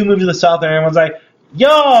if like you moved to the South and everyone's like,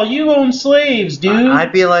 yo, you own slaves, dude.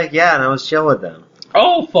 I'd be like, yeah, and I was chill with them.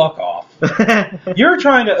 Oh, fuck off. You're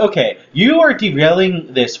trying to, okay, you are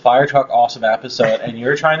derailing this Fire Truck Awesome episode, and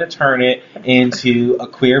you're trying to turn it into a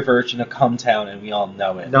queer version of Come Town, and we all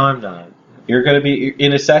know it. No, I'm not. You're going to be,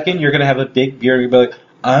 in a second, you're going to have a big beard, and you'll be like,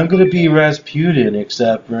 I'm going to be Rasputin,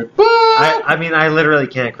 except for... I mean, I literally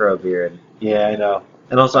can't grow a beard. Yeah, I know.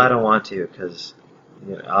 And also, I don't want to, because,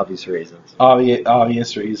 obvious reasons.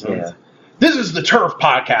 Obvious reasons. Yeah. This is the Turf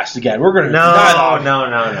Podcast again. We're going to No.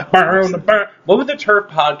 What would the Turf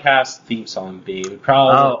Podcast theme song be? We'd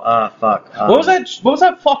probably... Fuck. What was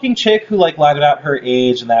that fucking chick who like lied about her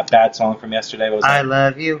age and that bad song from yesterday? What was that? I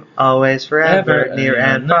love you, always, forever, Ever, near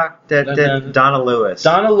and far. Donna Lewis.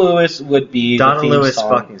 Donna Lewis would be Donna the theme Lewis song.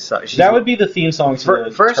 fucking sucks. That would be the theme song to the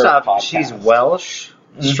First Turf off, Podcast. she's Welsh.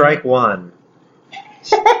 Strike one.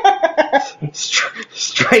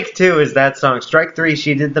 Strike two is that song. Strike three,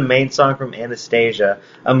 she did the main song from Anastasia,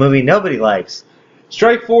 a movie nobody likes.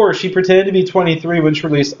 Strike four, she pretended to be 23 when she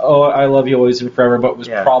released Oh, I Love You Always and Forever, but was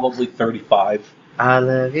probably 35. I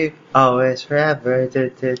love you, always, forever.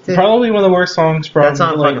 Probably one of the worst songs from That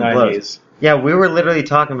song the late fucking 90s. blows. Yeah, we were literally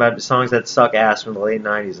talking about songs that suck ass from the late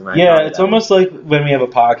 90s. And It's almost like when we have a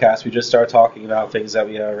podcast, we just start talking about things that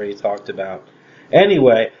we already talked about.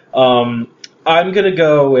 Anyway, I'm going to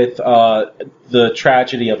go with the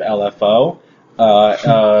tragedy of LFO.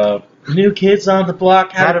 New Kids on the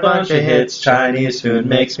Block had a bunch of hits. Chinese food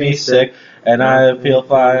makes me sick, and I feel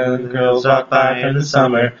fine when girls walk by in the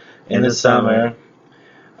summer. In the summer.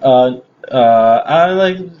 I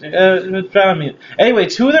like drown me. Anyway,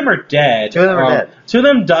 2 of them are dead. 2 of them are dead. 2 of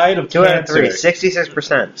them died of 2 out of 3, cancer.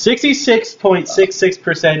 66%.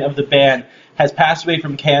 66.66% of the band has passed away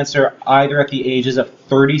from cancer either at the ages of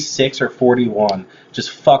 36 or 41.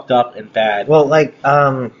 Just fucked up and bad. Well, like,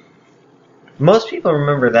 most people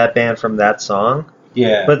remember that band from that song.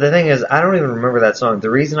 Yeah. But the thing is, I don't even remember that song. The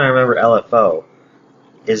reason I remember LFO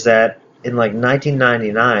is that in like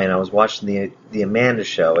 1999, I was watching the Amanda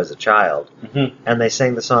Show as a child, and they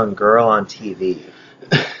sang the song "Girl on TV,"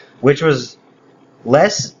 which was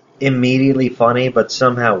less immediately funny, but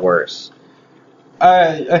somehow worse.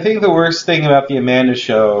 I think the worst thing about the Amanda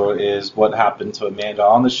Show is what happened to Amanda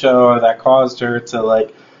on the show that caused her to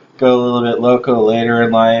like go a little bit loco later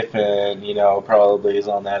in life, and probably is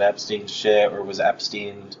on that Epstein shit or was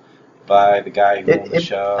Epsteined by the guy who owned the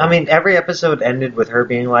show. I mean, every episode ended with her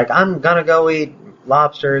being like, "I'm gonna go eat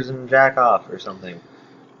lobsters and jack off" or something.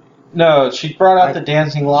 No, she brought out the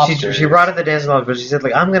dancing lobsters. She brought out the dancing lobsters, but she said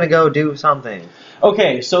like, "I'm gonna go do something."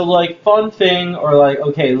 Okay, so like fun thing or like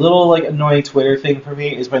little like annoying Twitter thing for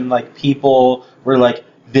me is when like people were like,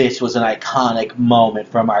 "This was an iconic moment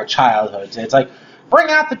from our childhoods." And it's like, bring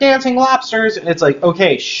out the dancing lobsters, and it's like,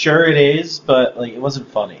 okay, sure it is, but like it wasn't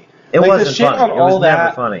funny. It like, wasn't the shit funny. On it all was that,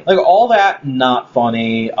 never funny. Like all that, not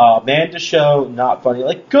funny. Amanda Show, not funny.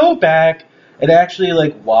 Like go back and actually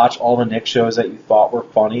like watch all the Nick shows that you thought were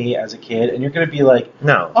funny as a kid, and you're gonna be like,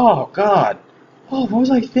 no, oh god, oh what was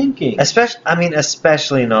I thinking?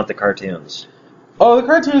 Especially not the cartoons. Oh, the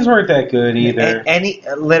cartoons weren't that good either.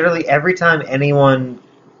 Literally every time anyone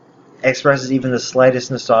expresses even the slightest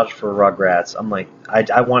nostalgia for Rugrats, I'm like,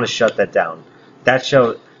 I want to shut that down. That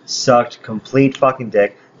show sucked complete fucking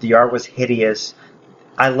dick. The art was hideous.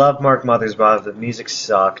 I love Mark Mothersbaugh. The music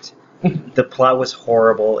sucked. The plot was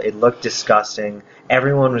horrible. It looked disgusting.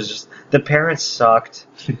 Everyone was just... The parents sucked.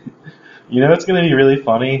 You know it's going to be really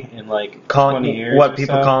funny in like 20 years What, or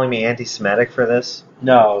people so? calling me anti-Semitic for this?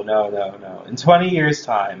 No. In 20 years'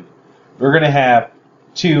 time, we're going to have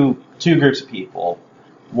two groups of people.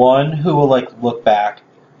 One who will like look back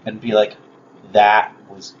and be like, that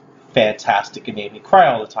was fantastic and made me cry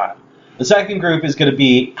all the time. The second group is going to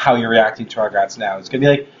be how you're reacting to Rugrats now. It's going to be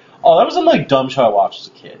like, oh, that was some like dumb show I watched as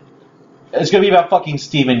a kid. It's going to be about fucking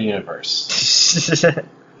Steven Universe.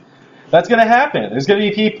 That's going to happen. There's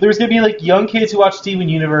going to be like young kids who watch Steven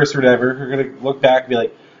Universe or whatever who are going to look back and be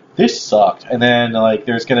like, this sucked. And then like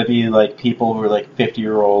there's going to be like people who are like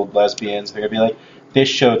 50-year-old lesbians. They're going to be like, this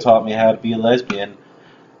show taught me how to be a lesbian.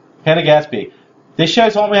 Hannah Gatsby. This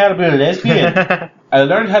show taught me how to be a lesbian. I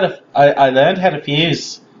learned how to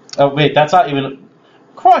fuse. Oh wait, that's not even.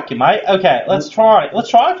 Crikey, mate. Okay, let's try. Let's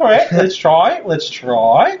try for it. Let's try.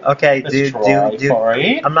 Okay, Let's dude. for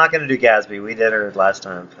it. I'm not gonna do Gatsby. We did her last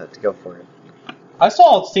time. Let's go for it. I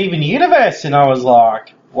saw Steven Universe and I was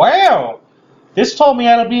like, wow, this taught me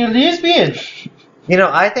how to be a lesbian.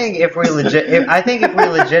 I think if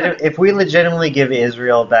we legitimately give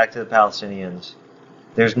Israel back to the Palestinians,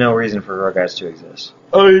 there's no reason for Rugrats to exist.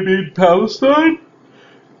 I'm in Palestine?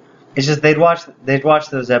 It's just they'd watch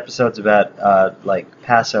those episodes about like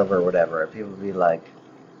Passover or whatever, and people would be like,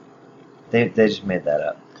 they just made that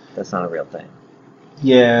up. That's not a real thing.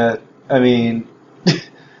 Yeah, I mean,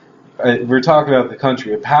 we're talking about the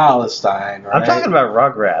country of Palestine, right? I'm talking about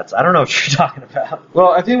Rugrats. I don't know what you're talking about.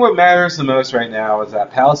 Well, I think what matters the most right now is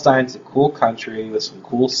that Palestine's a cool country with some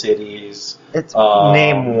cool cities. It's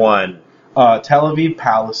name one. Tel Aviv,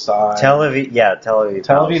 Palestine. Tel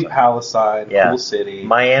Aviv, Palestine. Yeah. Cool city.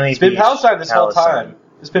 Miami It's been Beach, Palestine this whole Palestine. time.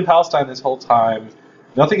 It's been Palestine this whole time.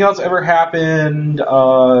 Nothing else ever happened.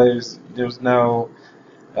 There's nobody.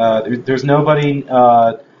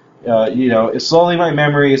 Slowly my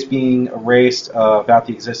memory is being erased about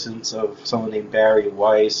the existence of someone named Barry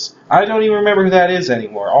Weiss. I don't even remember who that is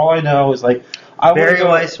anymore. All I know is like. Barry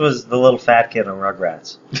Weiss was the little fat kid on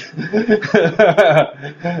Rugrats.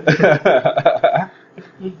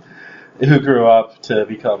 Who grew up to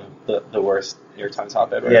become the worst New York Times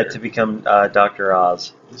op-ed writer. Yeah, to become Dr.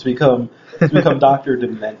 Oz. To become Dr.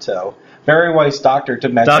 Demento. Barry Weiss, Dr.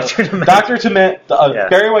 Demento. Dr. Demento. Yeah.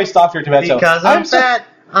 Barry Weiss, Dr. Demento. Because I'm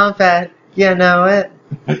fat. You know it.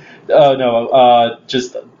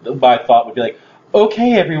 Just my thought would be like,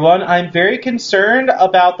 okay, everyone, I'm very concerned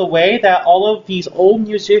about the way that all of these old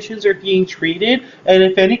musicians are being treated, and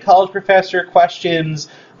if any college professor questions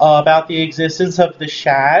about the existence of the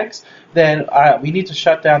Shags, then we need to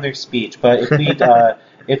shut down their speech. But if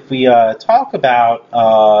if we talk about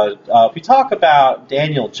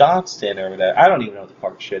Daniel Johnston or whatever, I don't even know what the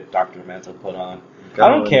fuck shit Dr. Demento put on. I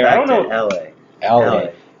don't care. I don't know.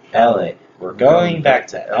 L.A. We're going back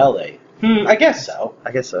to L.A. I guess so.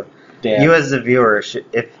 Damn. You as a viewer,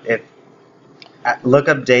 if look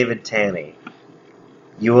up David Tanney,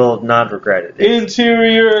 you will not regret it.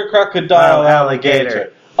 Interior crocodile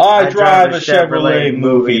alligator. I drive a Chevrolet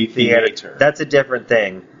movie theater. That's a different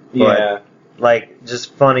thing. But, like,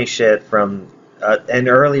 just funny shit from an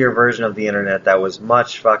earlier version of the internet that was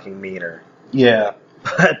much fucking meaner. Yeah.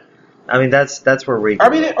 But, I mean, that's where we go. I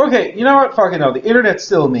mean, okay, you know what? Fucking no. The internet's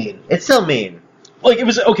still mean. It's still mean. Like, it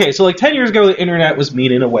was, okay, so like 10 years ago, the internet was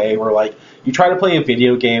mean in a way where, like, you try to play a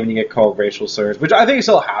video game and you get called racial slurs, which I think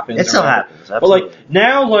still happens. It still happens, absolutely. But, like,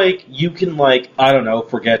 now, like, you can, like, I don't know,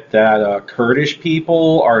 forget that Kurdish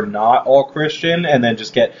people are not all Christian and then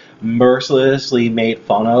just get mercilessly made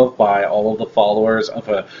fun of by all of the followers of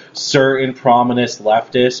a certain prominent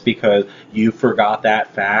leftist because you forgot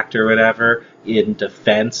that fact or whatever in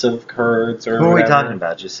defense of Kurds or whatever. Who are we talking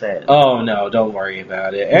about? Just say it. Oh, no, don't worry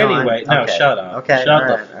about it. Anyway, okay. Shut up. Okay, shut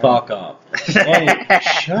the fuck up. Anyway,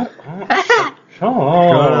 shut up. Shut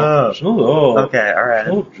up. Okay, alright.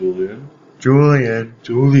 Shut up, Julian.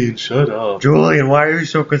 Julian, shut up. Julian, why are you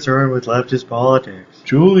so concerned with leftist politics?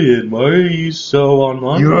 Julian, why are you so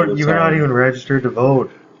online? You're not even registered to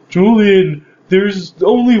vote. Julian, there's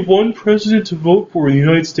only one president to vote for in the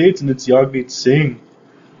United States, and it's Jagmeet Singh.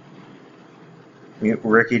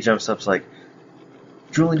 Ricky jumps up like,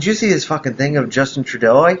 Julian, did you see this fucking thing of Justin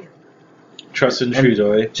Trudeau? Justin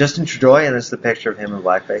Trudeau, and it's the picture of him in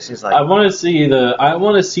blackface. He's like, I want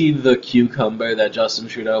to see the cucumber that Justin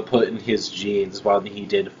Trudeau put in his jeans while he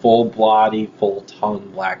did full body, full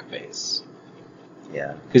tongue blackface.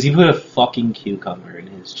 Yeah, because he put a fucking cucumber in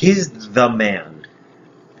his jeans. He's the man.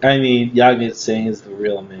 I mean, Jagmeet Singh is the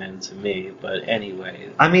real man to me, but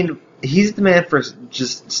anyway. I mean, he's the man for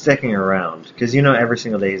just sticking around because every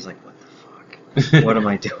single day he's like, what the fuck? What am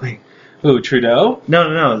I doing? Who, Trudeau?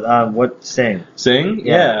 No. What, Singh? Singh?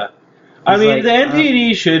 Yeah. I mean, like, the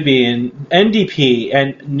NPD should be in NDP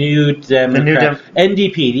and New Democrat.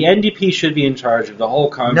 NDP. The NDP should be in charge of the whole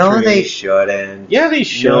country. No, they shouldn't. Yeah, they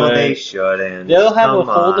should. No, they shouldn't. They'll have a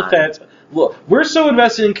full defense. Look, we're so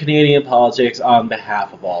invested in Canadian politics on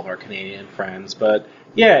behalf of all of our Canadian friends, but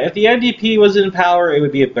yeah, if the NDP was in power, it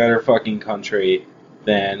would be a better fucking country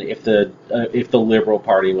than if the Liberal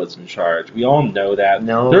Party was in charge. We all know that.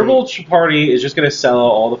 No. The Liberal Party is just going to sell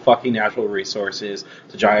all the fucking natural resources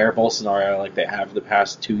to Jair Bolsonaro like they have for the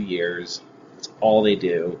past 2 years. That's all they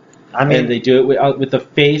do. I mean, and they do it with the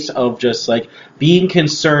face of just like being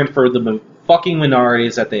concerned for the fucking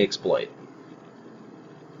minorities that they exploit.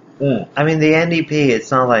 I mean, the NDP,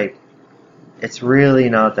 it's not like... It's really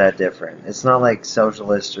not that different. It's not like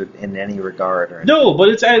socialist in any regard. Or no, but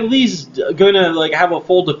it's at least going to like have a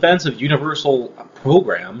full defense of universal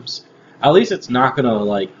programs. At least it's not going to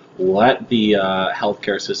like let the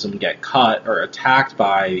healthcare system get cut or attacked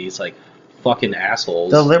by these like fucking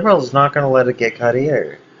assholes. The Liberals not going to let it get cut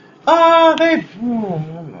either. Like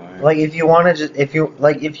if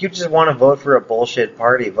you just want to vote for a bullshit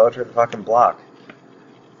party, vote for the fucking Bloc.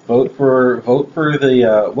 Vote for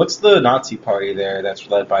the what's the Nazi party there that's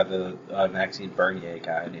led by the Maxime Bernier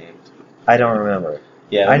guy named? I don't remember.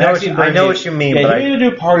 Yeah, I know what you mean. Yeah, but you need to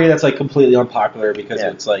do a party that's like completely unpopular because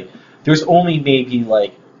it's like there's only maybe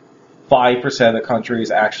like 5% of the country is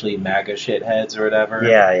actually MAGA shitheads or whatever.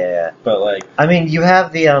 Yeah. But like, I mean, you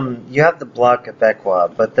have the Bloc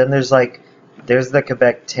Québécois, but then there's the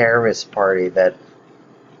Quebec Terrorist Party that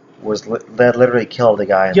literally killed a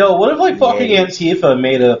guy. Yo, what if like fucking Antifa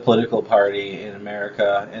made a political party in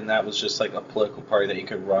America, and that was just like a political party that you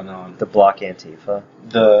could run on? The Bloc Antifa.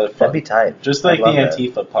 That'd be tight. Just like the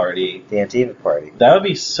Antifa party. The Antifa party. That would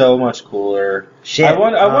be so much cooler. Shit. I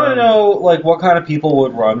want to know like what kind of people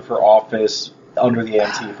would run for office under the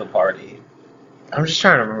Antifa party. I'm just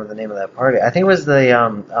trying to remember the name of that party. I think it was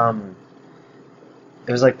the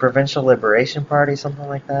it was like Provincial Liberation Party, something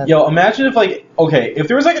like that. Yo, imagine if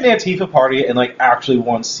there was like an Antifa party and like actually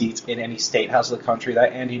won seats in any state house of the country,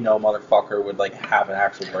 that Andy No motherfucker would like have an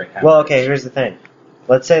actual breakdown. Well, okay, here's the thing.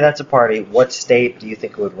 Let's say that's a party. What state do you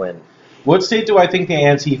think would win? What state do I think the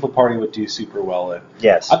Antifa party would do super well in?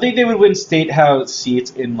 Yes. I think they would win state house seats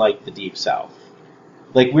in like the Deep South.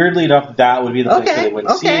 Like weirdly enough, that would be the place where they win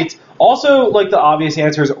seats. Also, like the obvious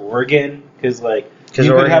answer is Oregon, because like.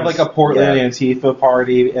 You could have like a Portland Antifa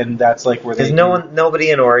party, and that's like where they. Because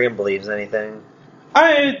nobody in Oregon believes anything.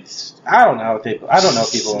 I don't know. I don't know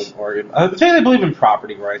people in Oregon. I think they believe in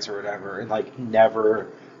property rights or whatever, and like never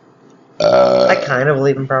I kind of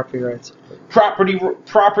believe in property rights.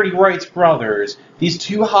 Property Rights Brothers. These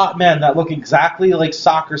two hot men that look exactly like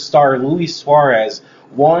soccer star Luis Suarez.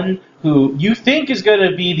 One who you think is going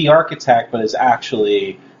to be the architect, but is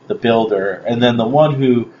actually the builder, and then the one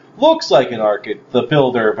who looks like the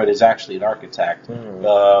builder, but is actually an architect.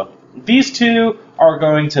 These two are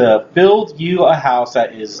going to build you a house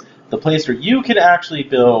that is the place where you can actually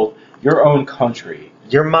build your own country.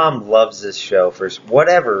 Your mom loves this show for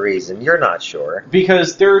whatever reason. You're not sure.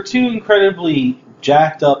 Because there are two incredibly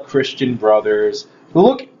jacked up Christian brothers who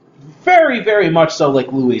look very, very much so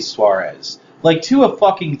like Luis Suarez. Like, to a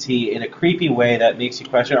fucking T, in a creepy way that makes you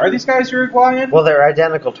question, are these guys Uruguayan? Well, they're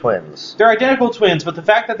identical twins. They're identical twins, but the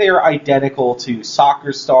fact that they are identical to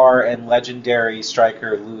soccer star and legendary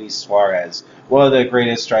striker Luis Suarez, one of the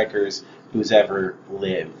greatest strikers who's ever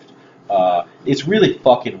lived, it's really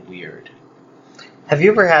fucking weird. Have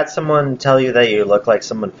you ever had someone tell you that you look like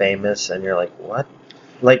someone famous, and you're like, what?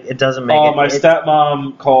 Like, it doesn't make it... My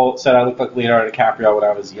stepmom said I looked like Leonardo DiCaprio when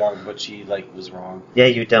I was young, but she, was wrong. Yeah,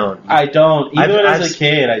 you don't. I don't. Even as a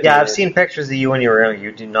kid, I did. Yeah, I've seen pictures of you when you were young.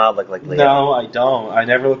 You do not look like Leo. No, I don't. I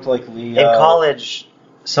never looked like Leo. In college,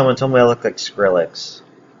 someone told me I looked like Skrillex.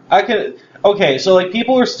 Okay, so,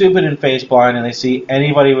 people are stupid and face blind, and they see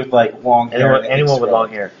anybody with, long hair. Anyone with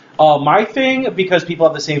long hair. My thing, because people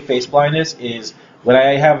have the same face blindness, is... when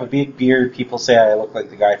I have a big beard, people say I look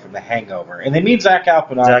like the guy from The Hangover. And they mean Zach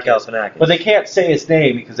Galifianakis. But they can't say his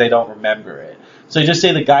name because they don't remember it. So they just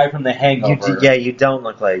say the guy from The Hangover. You don't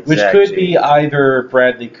look like which Zach could be either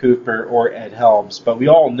Bradley Cooper or Ed Helms. But we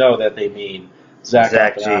all know that they mean Zach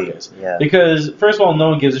Galifianakis. Yeah. Because, first of all, no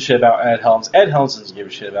one gives a shit about Ed Helms. Ed Helms doesn't give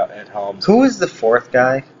a shit about Ed Helms. Who is the fourth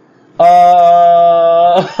guy?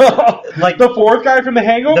 The fourth guy from the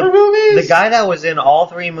Hangover movies? The guy that was in all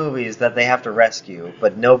three movies that they have to rescue,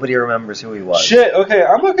 but nobody remembers who he was. Shit, okay,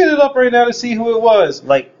 I'm looking it up right now to see who it was.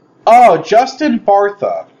 Justin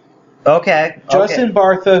Bartha. Okay. Justin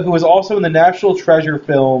Bartha, who was also in the National Treasure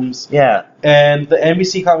films. Yeah. And the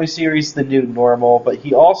NBC comedy series The New Normal, but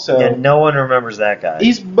he also... Yeah, no one remembers that guy.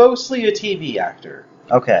 He's mostly a TV actor.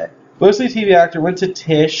 Okay. Mostly a TV actor, went to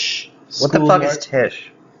Tisch. What the fuck is Tisch?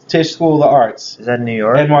 Tisch School of the Arts. Is that in New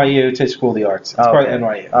York? NYU, Tisch School of the Arts. It's part of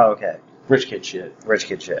NYU. Oh, okay. Rich kid shit. Rich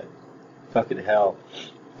kid shit. Fucking hell.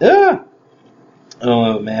 Yeah.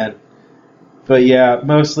 Oh, man. But yeah,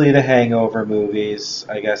 mostly the Hangover movies,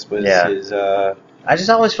 I guess, was his... I just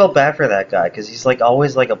always felt bad for that guy, because he's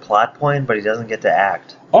always a plot point, but he doesn't get to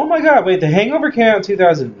act. Oh my god, wait, The Hangover came out in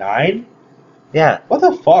 2009? Yeah. What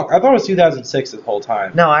the fuck? I thought it was 2006 this whole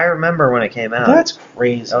time. No, I remember when it came out. That's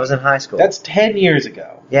crazy. I was in high school. That's 10 years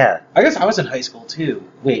ago. Yeah. I guess I was in high school, too.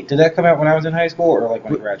 Wait, did that come out when I was in high school, or when I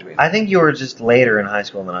graduated? I think you were just later in high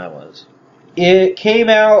school than I was. It came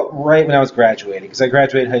out right when I was graduating, because I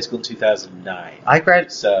graduated high school in 2009. I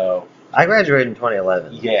graduated in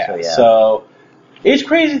 2011. Yeah, so it's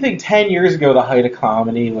crazy to think 10 years ago the height of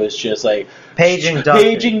comedy was just Paging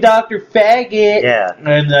Dr. Faggot. Yeah.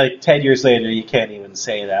 And 10 years later you can't even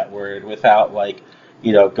say that word without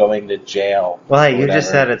going to jail. Well, hey, you just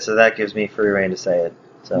said it, so that gives me free reign to say it.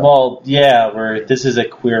 So. Well, yeah, this is a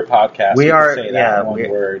queer podcast. We are, say that one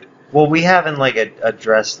word. Well, we haven't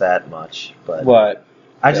addressed that much, but what?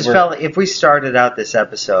 I just felt if we started out this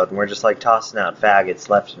episode and we're just tossing out faggots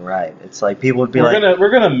left and right, it's people would be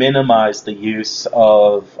we're gonna minimize the use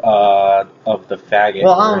of the faggot.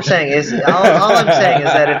 Well, all I'm saying is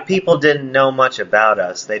that if people didn't know much about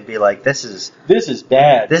us, they'd be like, this is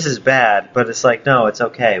bad. This is bad, but it's no, it's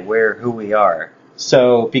okay. We're who we are.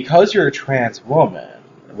 So because you're a trans woman,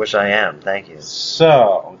 which I am, thank you.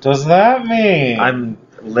 So does that mean I'm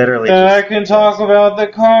literally I can talk about the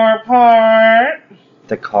car part?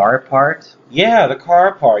 The car part? Yeah, the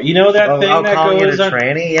car part. You know that thing that goes on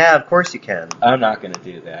tranny? Yeah, of course you can. I'm not going to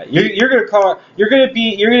do that. You're going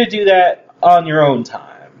to do that on your own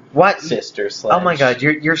time. What? Sister Sledge. Oh my god,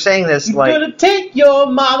 you're saying this I'm going to take your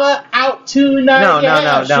mama out tonight. No.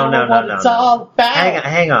 It's all about.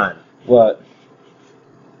 Hang on. What?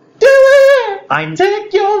 Do it.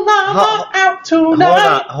 Take your mama out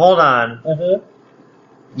tonight. Hold on. Uh-huh.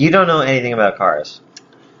 You don't know anything about cars.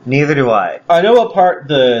 Neither do I. I know what part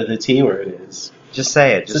the T word is. Just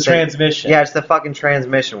say it. It's the transmission. Yeah, it's the fucking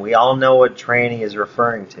transmission. We all know what tranny is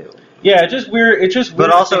referring to. Yeah, it's just weird. But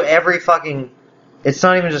also every fucking... It's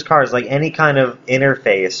not even just cars. Any kind of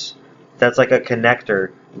interface that's a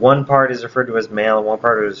connector, one part is referred to as male and one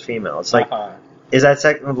part is female. It's is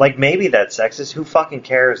that maybe that's sexist? Who fucking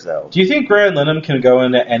cares, though? Do you think Grant Linham can go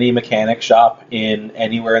into any mechanic shop in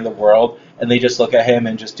anywhere in the world and they just look at him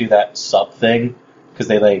and just do that sub thing? Because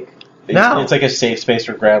they No. It's like a safe space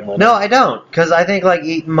for Grand Limit. No, I don't, because I think like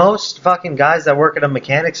most fucking guys that work at a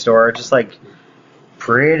mechanic store are just like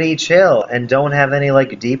pretty chill and don't have any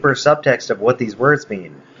like deeper subtext of what these words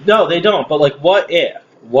mean. No, they don't. But like, what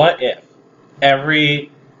if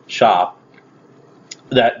every shop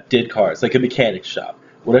that did cars, like a mechanic shop,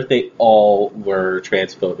 what if they all were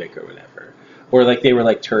transphobic or whatever, or like they were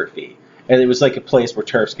like turfy, and it was like a place where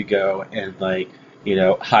turfs could go and like, you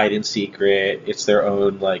know, hide in secret. It's their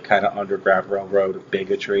own like kind of underground railroad of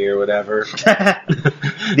bigotry or whatever.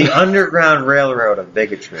 The Underground Railroad of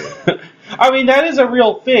bigotry. I mean, that is a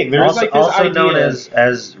real thing. There's Also, like this also idea. known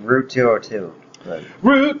as Route 202. But,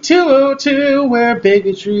 Route 202, where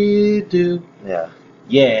bigotry do. yeah,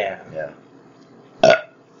 Yeah. yeah.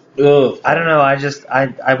 Ugh. I don't know.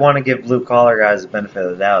 I want to give blue collar guys the benefit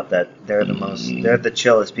of the doubt that they're the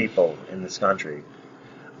chillest people in this country.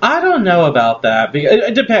 I don't know about that.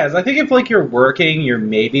 It depends. I think if like you're working, you're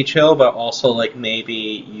maybe chill, but also like maybe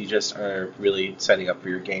you just are really setting up for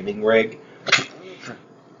your gaming rig.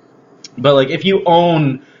 But like if you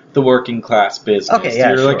own the working class business, Okay, yeah,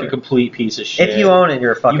 you're like sure. a complete piece of shit. If you own it,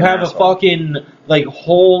 you're a fucking You have asshole. a fucking like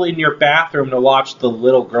hole in your bathroom to watch the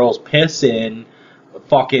little girls piss in. A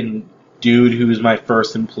fucking dude who's my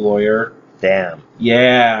first employer. Damn,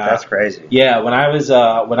 Yeah. that's crazy. Yeah, when I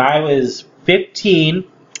was 15,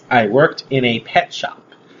 I worked in a pet shop,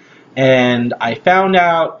 and I found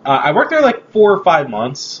out I worked there like 4 or 5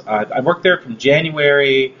 months. I worked there from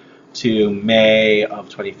January to May of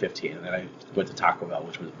 2015, and then I went to Taco Bell,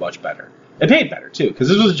 which was much better. It paid better too, because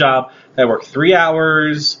this was a job that I worked 3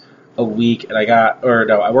 hours a week, and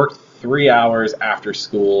I worked 3 hours after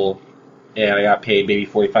school, and I got paid maybe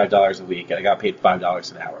 $45 a week, and I got paid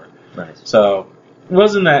 $5 an hour. Nice. So it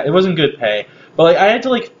wasn't good pay. But like I had to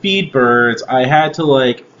like feed birds, I had to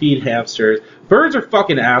like feed hamsters. Birds are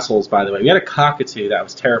fucking assholes, by the way. We had a cockatoo that I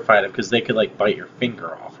was terrified of because they could like bite your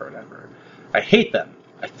finger off or whatever. I hate them.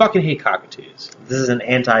 I fucking hate cockatoos. This is an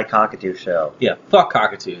anti-cockatoo show. Yeah, fuck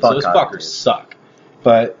cockatoos. Fuck Those cockatoos. fuckers suck.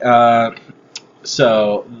 But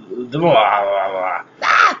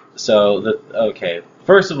okay.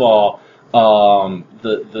 First of all, I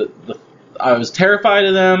was terrified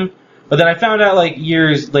of them. But then I found out like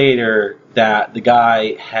years later that the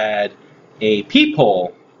guy had a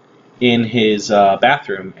peephole in his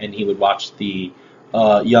bathroom, and he would watch the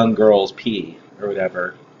young girls pee or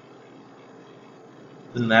whatever.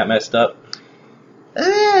 Isn't that messed up?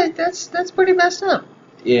 That's pretty messed up.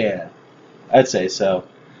 Yeah, I'd say so.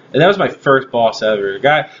 And that was my first boss ever.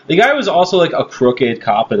 The guy was also like a crooked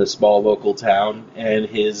cop in a small local town, and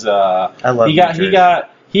his I love he New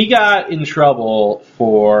Jersey. got in trouble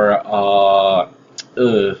for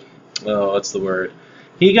what's the word?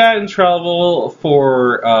 He got in trouble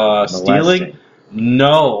for stealing.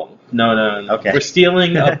 No. Okay. For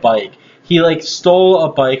stealing a bike. He like stole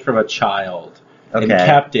a bike from a child and Okay.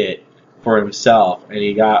 kept it for himself, and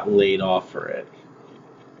he got laid off for it.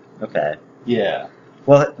 Okay. Yeah.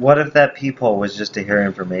 Well, what if that peephole was just to hear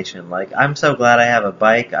information? Like, I'm so glad I have a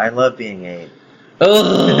bike. I love being eight.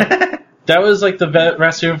 Ugh. That was like the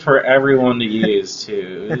restroom for everyone to use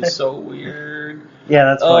too. It was so weird. Yeah,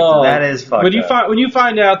 that's fucked up. That is fucked up. When you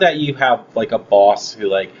find out that you have like a boss who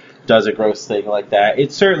like does a gross thing like that,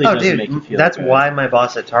 it certainly doesn't make you feel that's good. why my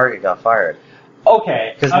boss at Target got fired.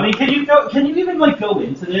 Okay. 'Cause- I mean, can you even like go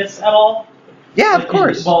into this at all? Yeah, of Like,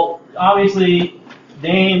 course. Well, obviously,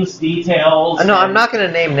 names, details. No, I'm and- not going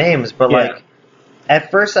to name names, but Yeah. like, at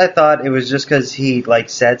first I thought it was just because he like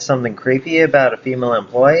said something creepy about a female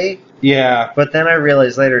employee, Yeah. but then I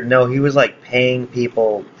realized later, no, he was like paying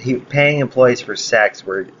employees for sex,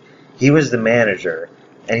 where he was the manager,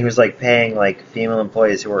 and he was like paying like female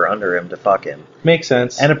employees who were under him to fuck him. Makes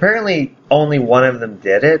sense. And apparently only one of them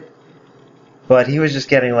did it, but he was just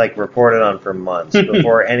getting like reported on for months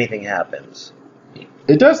before anything happens.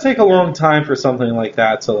 it does take a long time for something like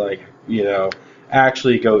that to like, you know,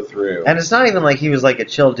 actually go through. And it's not even like he was like a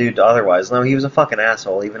chill dude otherwise. No, he was a fucking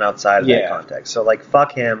asshole even outside of that Yeah. context. So like,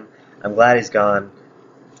 fuck him. I'm glad he's gone.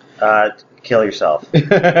 Kill yourself.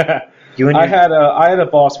 You and your, I had a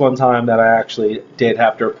boss one time that I actually did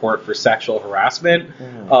have to report for sexual harassment.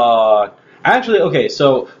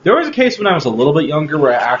 So there was a case when I was a little bit younger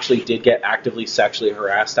where I actually did get actively sexually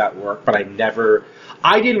harassed at work, but I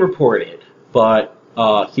didn't report it. But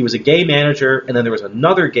he was a gay manager, and then there was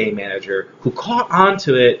another gay manager who caught on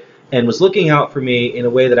to it and was looking out for me in a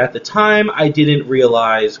way that at the time I didn't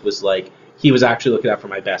realize was like he was actually looking out for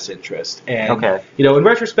my best interest. And, Okay. you know, in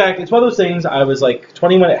retrospect, it's one of those things. I was like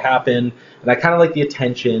 20 when it happened, and I kind of like the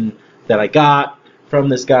attention that I got from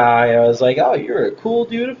this guy. I was like, oh, you're a cool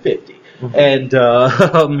dude of 50. Mhm. And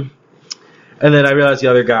And then I realized the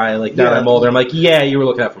other guy, like, now that I'm older, I'm like, yeah, you were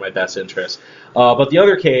looking out for my best interest. But the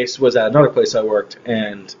other case was at another place I worked,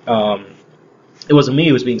 and it wasn't me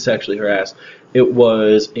who was being sexually harassed. It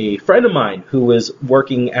was a friend of mine who was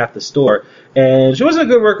working at the store, and she wasn't a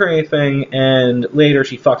good worker or anything, and later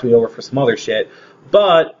she fucked me over for some other shit.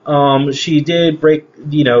 But she did break,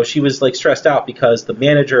 she was, like, stressed out because the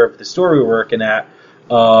manager of the store we were working at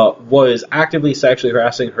was actively sexually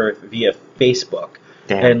harassing her via Facebook.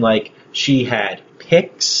 Damn. And, like, she had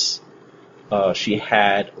pics, she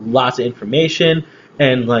had lots of information,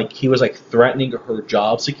 and, like, he was, like, threatening her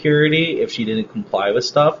job security if she didn't comply with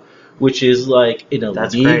stuff, which is, like, an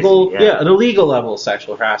illegal, an illegal level of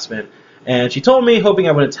sexual harassment. And she told me, hoping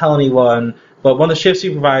I wouldn't tell anyone, but one of the shift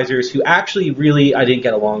supervisors, who actually really I didn't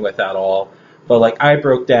get along with at all, but, like, I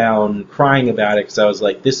broke down crying about it because I was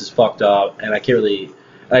like, this is fucked up, and I can't really,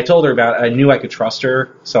 and I told her about it. I knew I could trust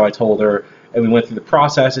her, so I told her, and we went through the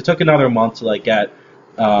process. It took another month to, like, get,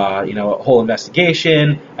 a whole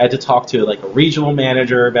investigation. I had to talk to, like, a regional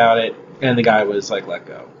manager about it, and the guy was, like, let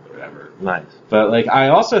go, or whatever. Nice. But, like, I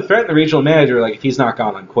also threatened the regional manager, like, if he's not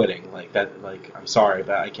gone, I'm quitting. Like, that, like, I'm sorry,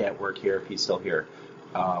 but I can't work here if he's still here.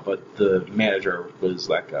 But the manager was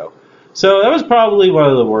let go. So that was probably one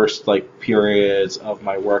of the worst, like, periods of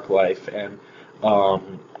my work life, and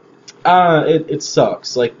it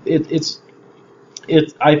sucks. Like, it's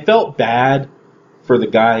I felt bad for the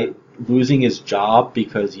guy losing his job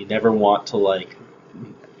because you never want to, like,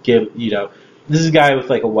 give, this is a guy with,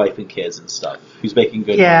 like, a wife and kids and stuff who's making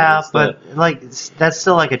good money. Yeah, but, like, that's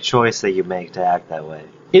still, like, a choice that you make to act that way.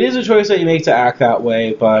 It is a choice that you make to act that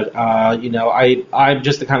way, but, I'm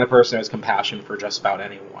just the kind of person who has compassion for just about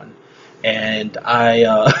anyone. And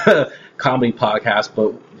comedy podcast,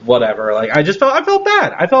 but whatever. Like, I felt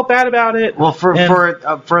bad. I felt bad about it. Well, for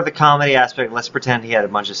the comedy aspect, let's pretend he had a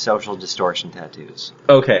bunch of social distortion tattoos.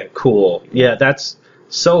 Okay, cool. Yeah, that's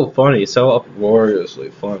so funny, so uproariously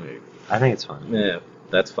funny. I think it's fun. Yeah,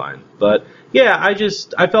 that's fine. But, yeah,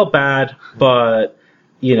 I felt bad, but,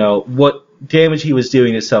 what damage he was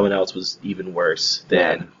doing to someone else was even worse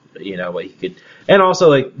than, what he could... And also,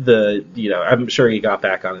 like, I'm sure he got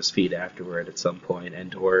back on his feet afterward at some point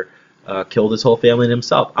or killed his whole family and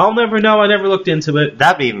himself. I'll never know. I never looked into it.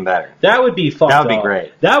 That'd be even better. That would be fucked up. That would be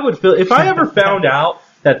great. That would feel... If I ever found out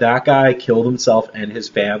that guy killed himself and his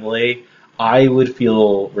family, I would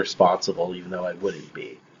feel responsible, even though I wouldn't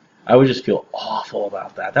be. I would just feel awful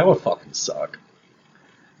about that. That would fucking suck.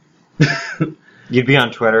 You'd be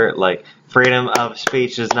on Twitter, like, freedom of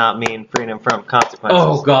speech does not mean freedom from consequences.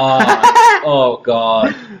 Oh, God. Oh,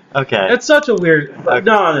 God. Okay. That's such a weird... Okay.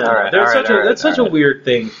 No. That's such a right. weird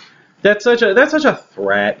thing. That's such a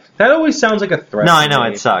threat. That always sounds like a threat. No, I know,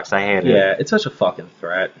 it sucks. I hate it. Yeah, it's such a fucking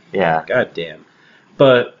threat. Yeah. God damn.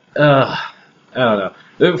 But, I don't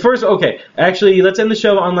know. First, okay, actually, let's end the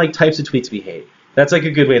show on, like, types of tweets we hate. That's, like,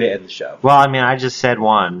 a good way to end the show. Well, I mean, I just said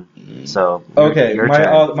one, so... Okay, your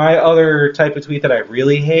turn. my other type of tweet that I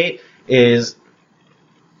really hate is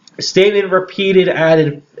statement repeated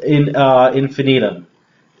ad infinitum.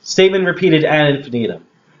 Statement repeated ad infinitum.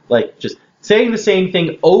 Like, just saying the same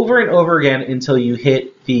thing over and over again until you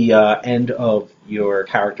hit the end of your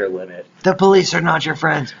character limit. The police are not your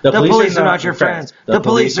friends. The police are not your friends. The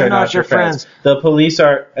police are not your friends. The police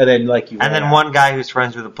are... And then, like, you... And then one guy who's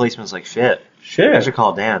friends with the policeman's like, shit. Shit. I should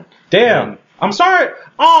call Dan. Damn. I'm sorry.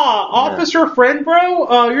 Officer friend,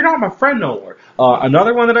 bro. You're not my friend no more.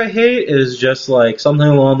 Another one that I hate is just like something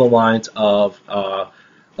along the lines of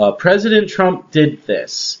President Trump did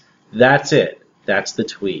this. That's it. That's the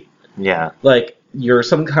tweet. Yeah. Like, you're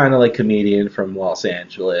some kind of like comedian from Los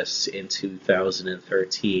Angeles in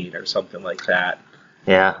 2013 or something like that.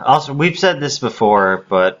 Yeah. Also, we've said this before,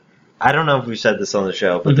 but I don't know if we've said this on the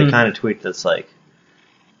show, but the kind of tweet that's like,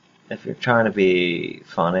 if you're trying to be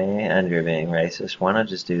funny and you're being racist, why not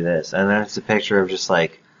just do this? And then it's a picture of just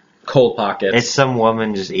like... Cold Pockets. It's some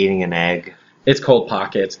woman just eating an egg. It's Cold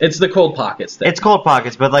Pockets. It's the Cold Pockets thing. It's Cold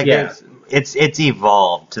Pockets, but like yeah. it's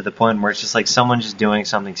evolved to the point where it's just like someone just doing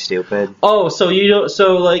something stupid. Oh, so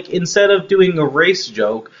like instead of doing a race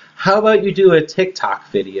joke, how about you do a TikTok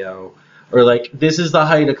video? Or like, this is the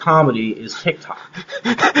height of comedy is TikTok.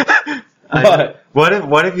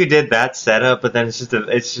 What if you did that setup, but then it's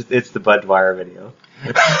the Bud Dwyer video?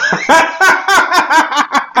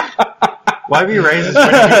 Why be racist when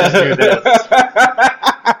you can just do this?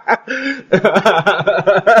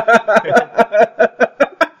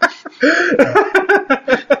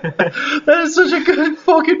 That is such a good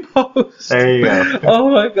fucking post. There you go.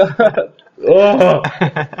 Oh my god. Oh.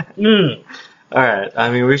 All right.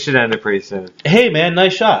 I mean, we should end it pretty soon. Hey, man,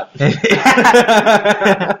 nice shot. Exactly.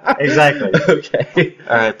 Okay.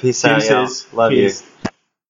 All right. Peace out, y'all. Deuces. Love you. Peace.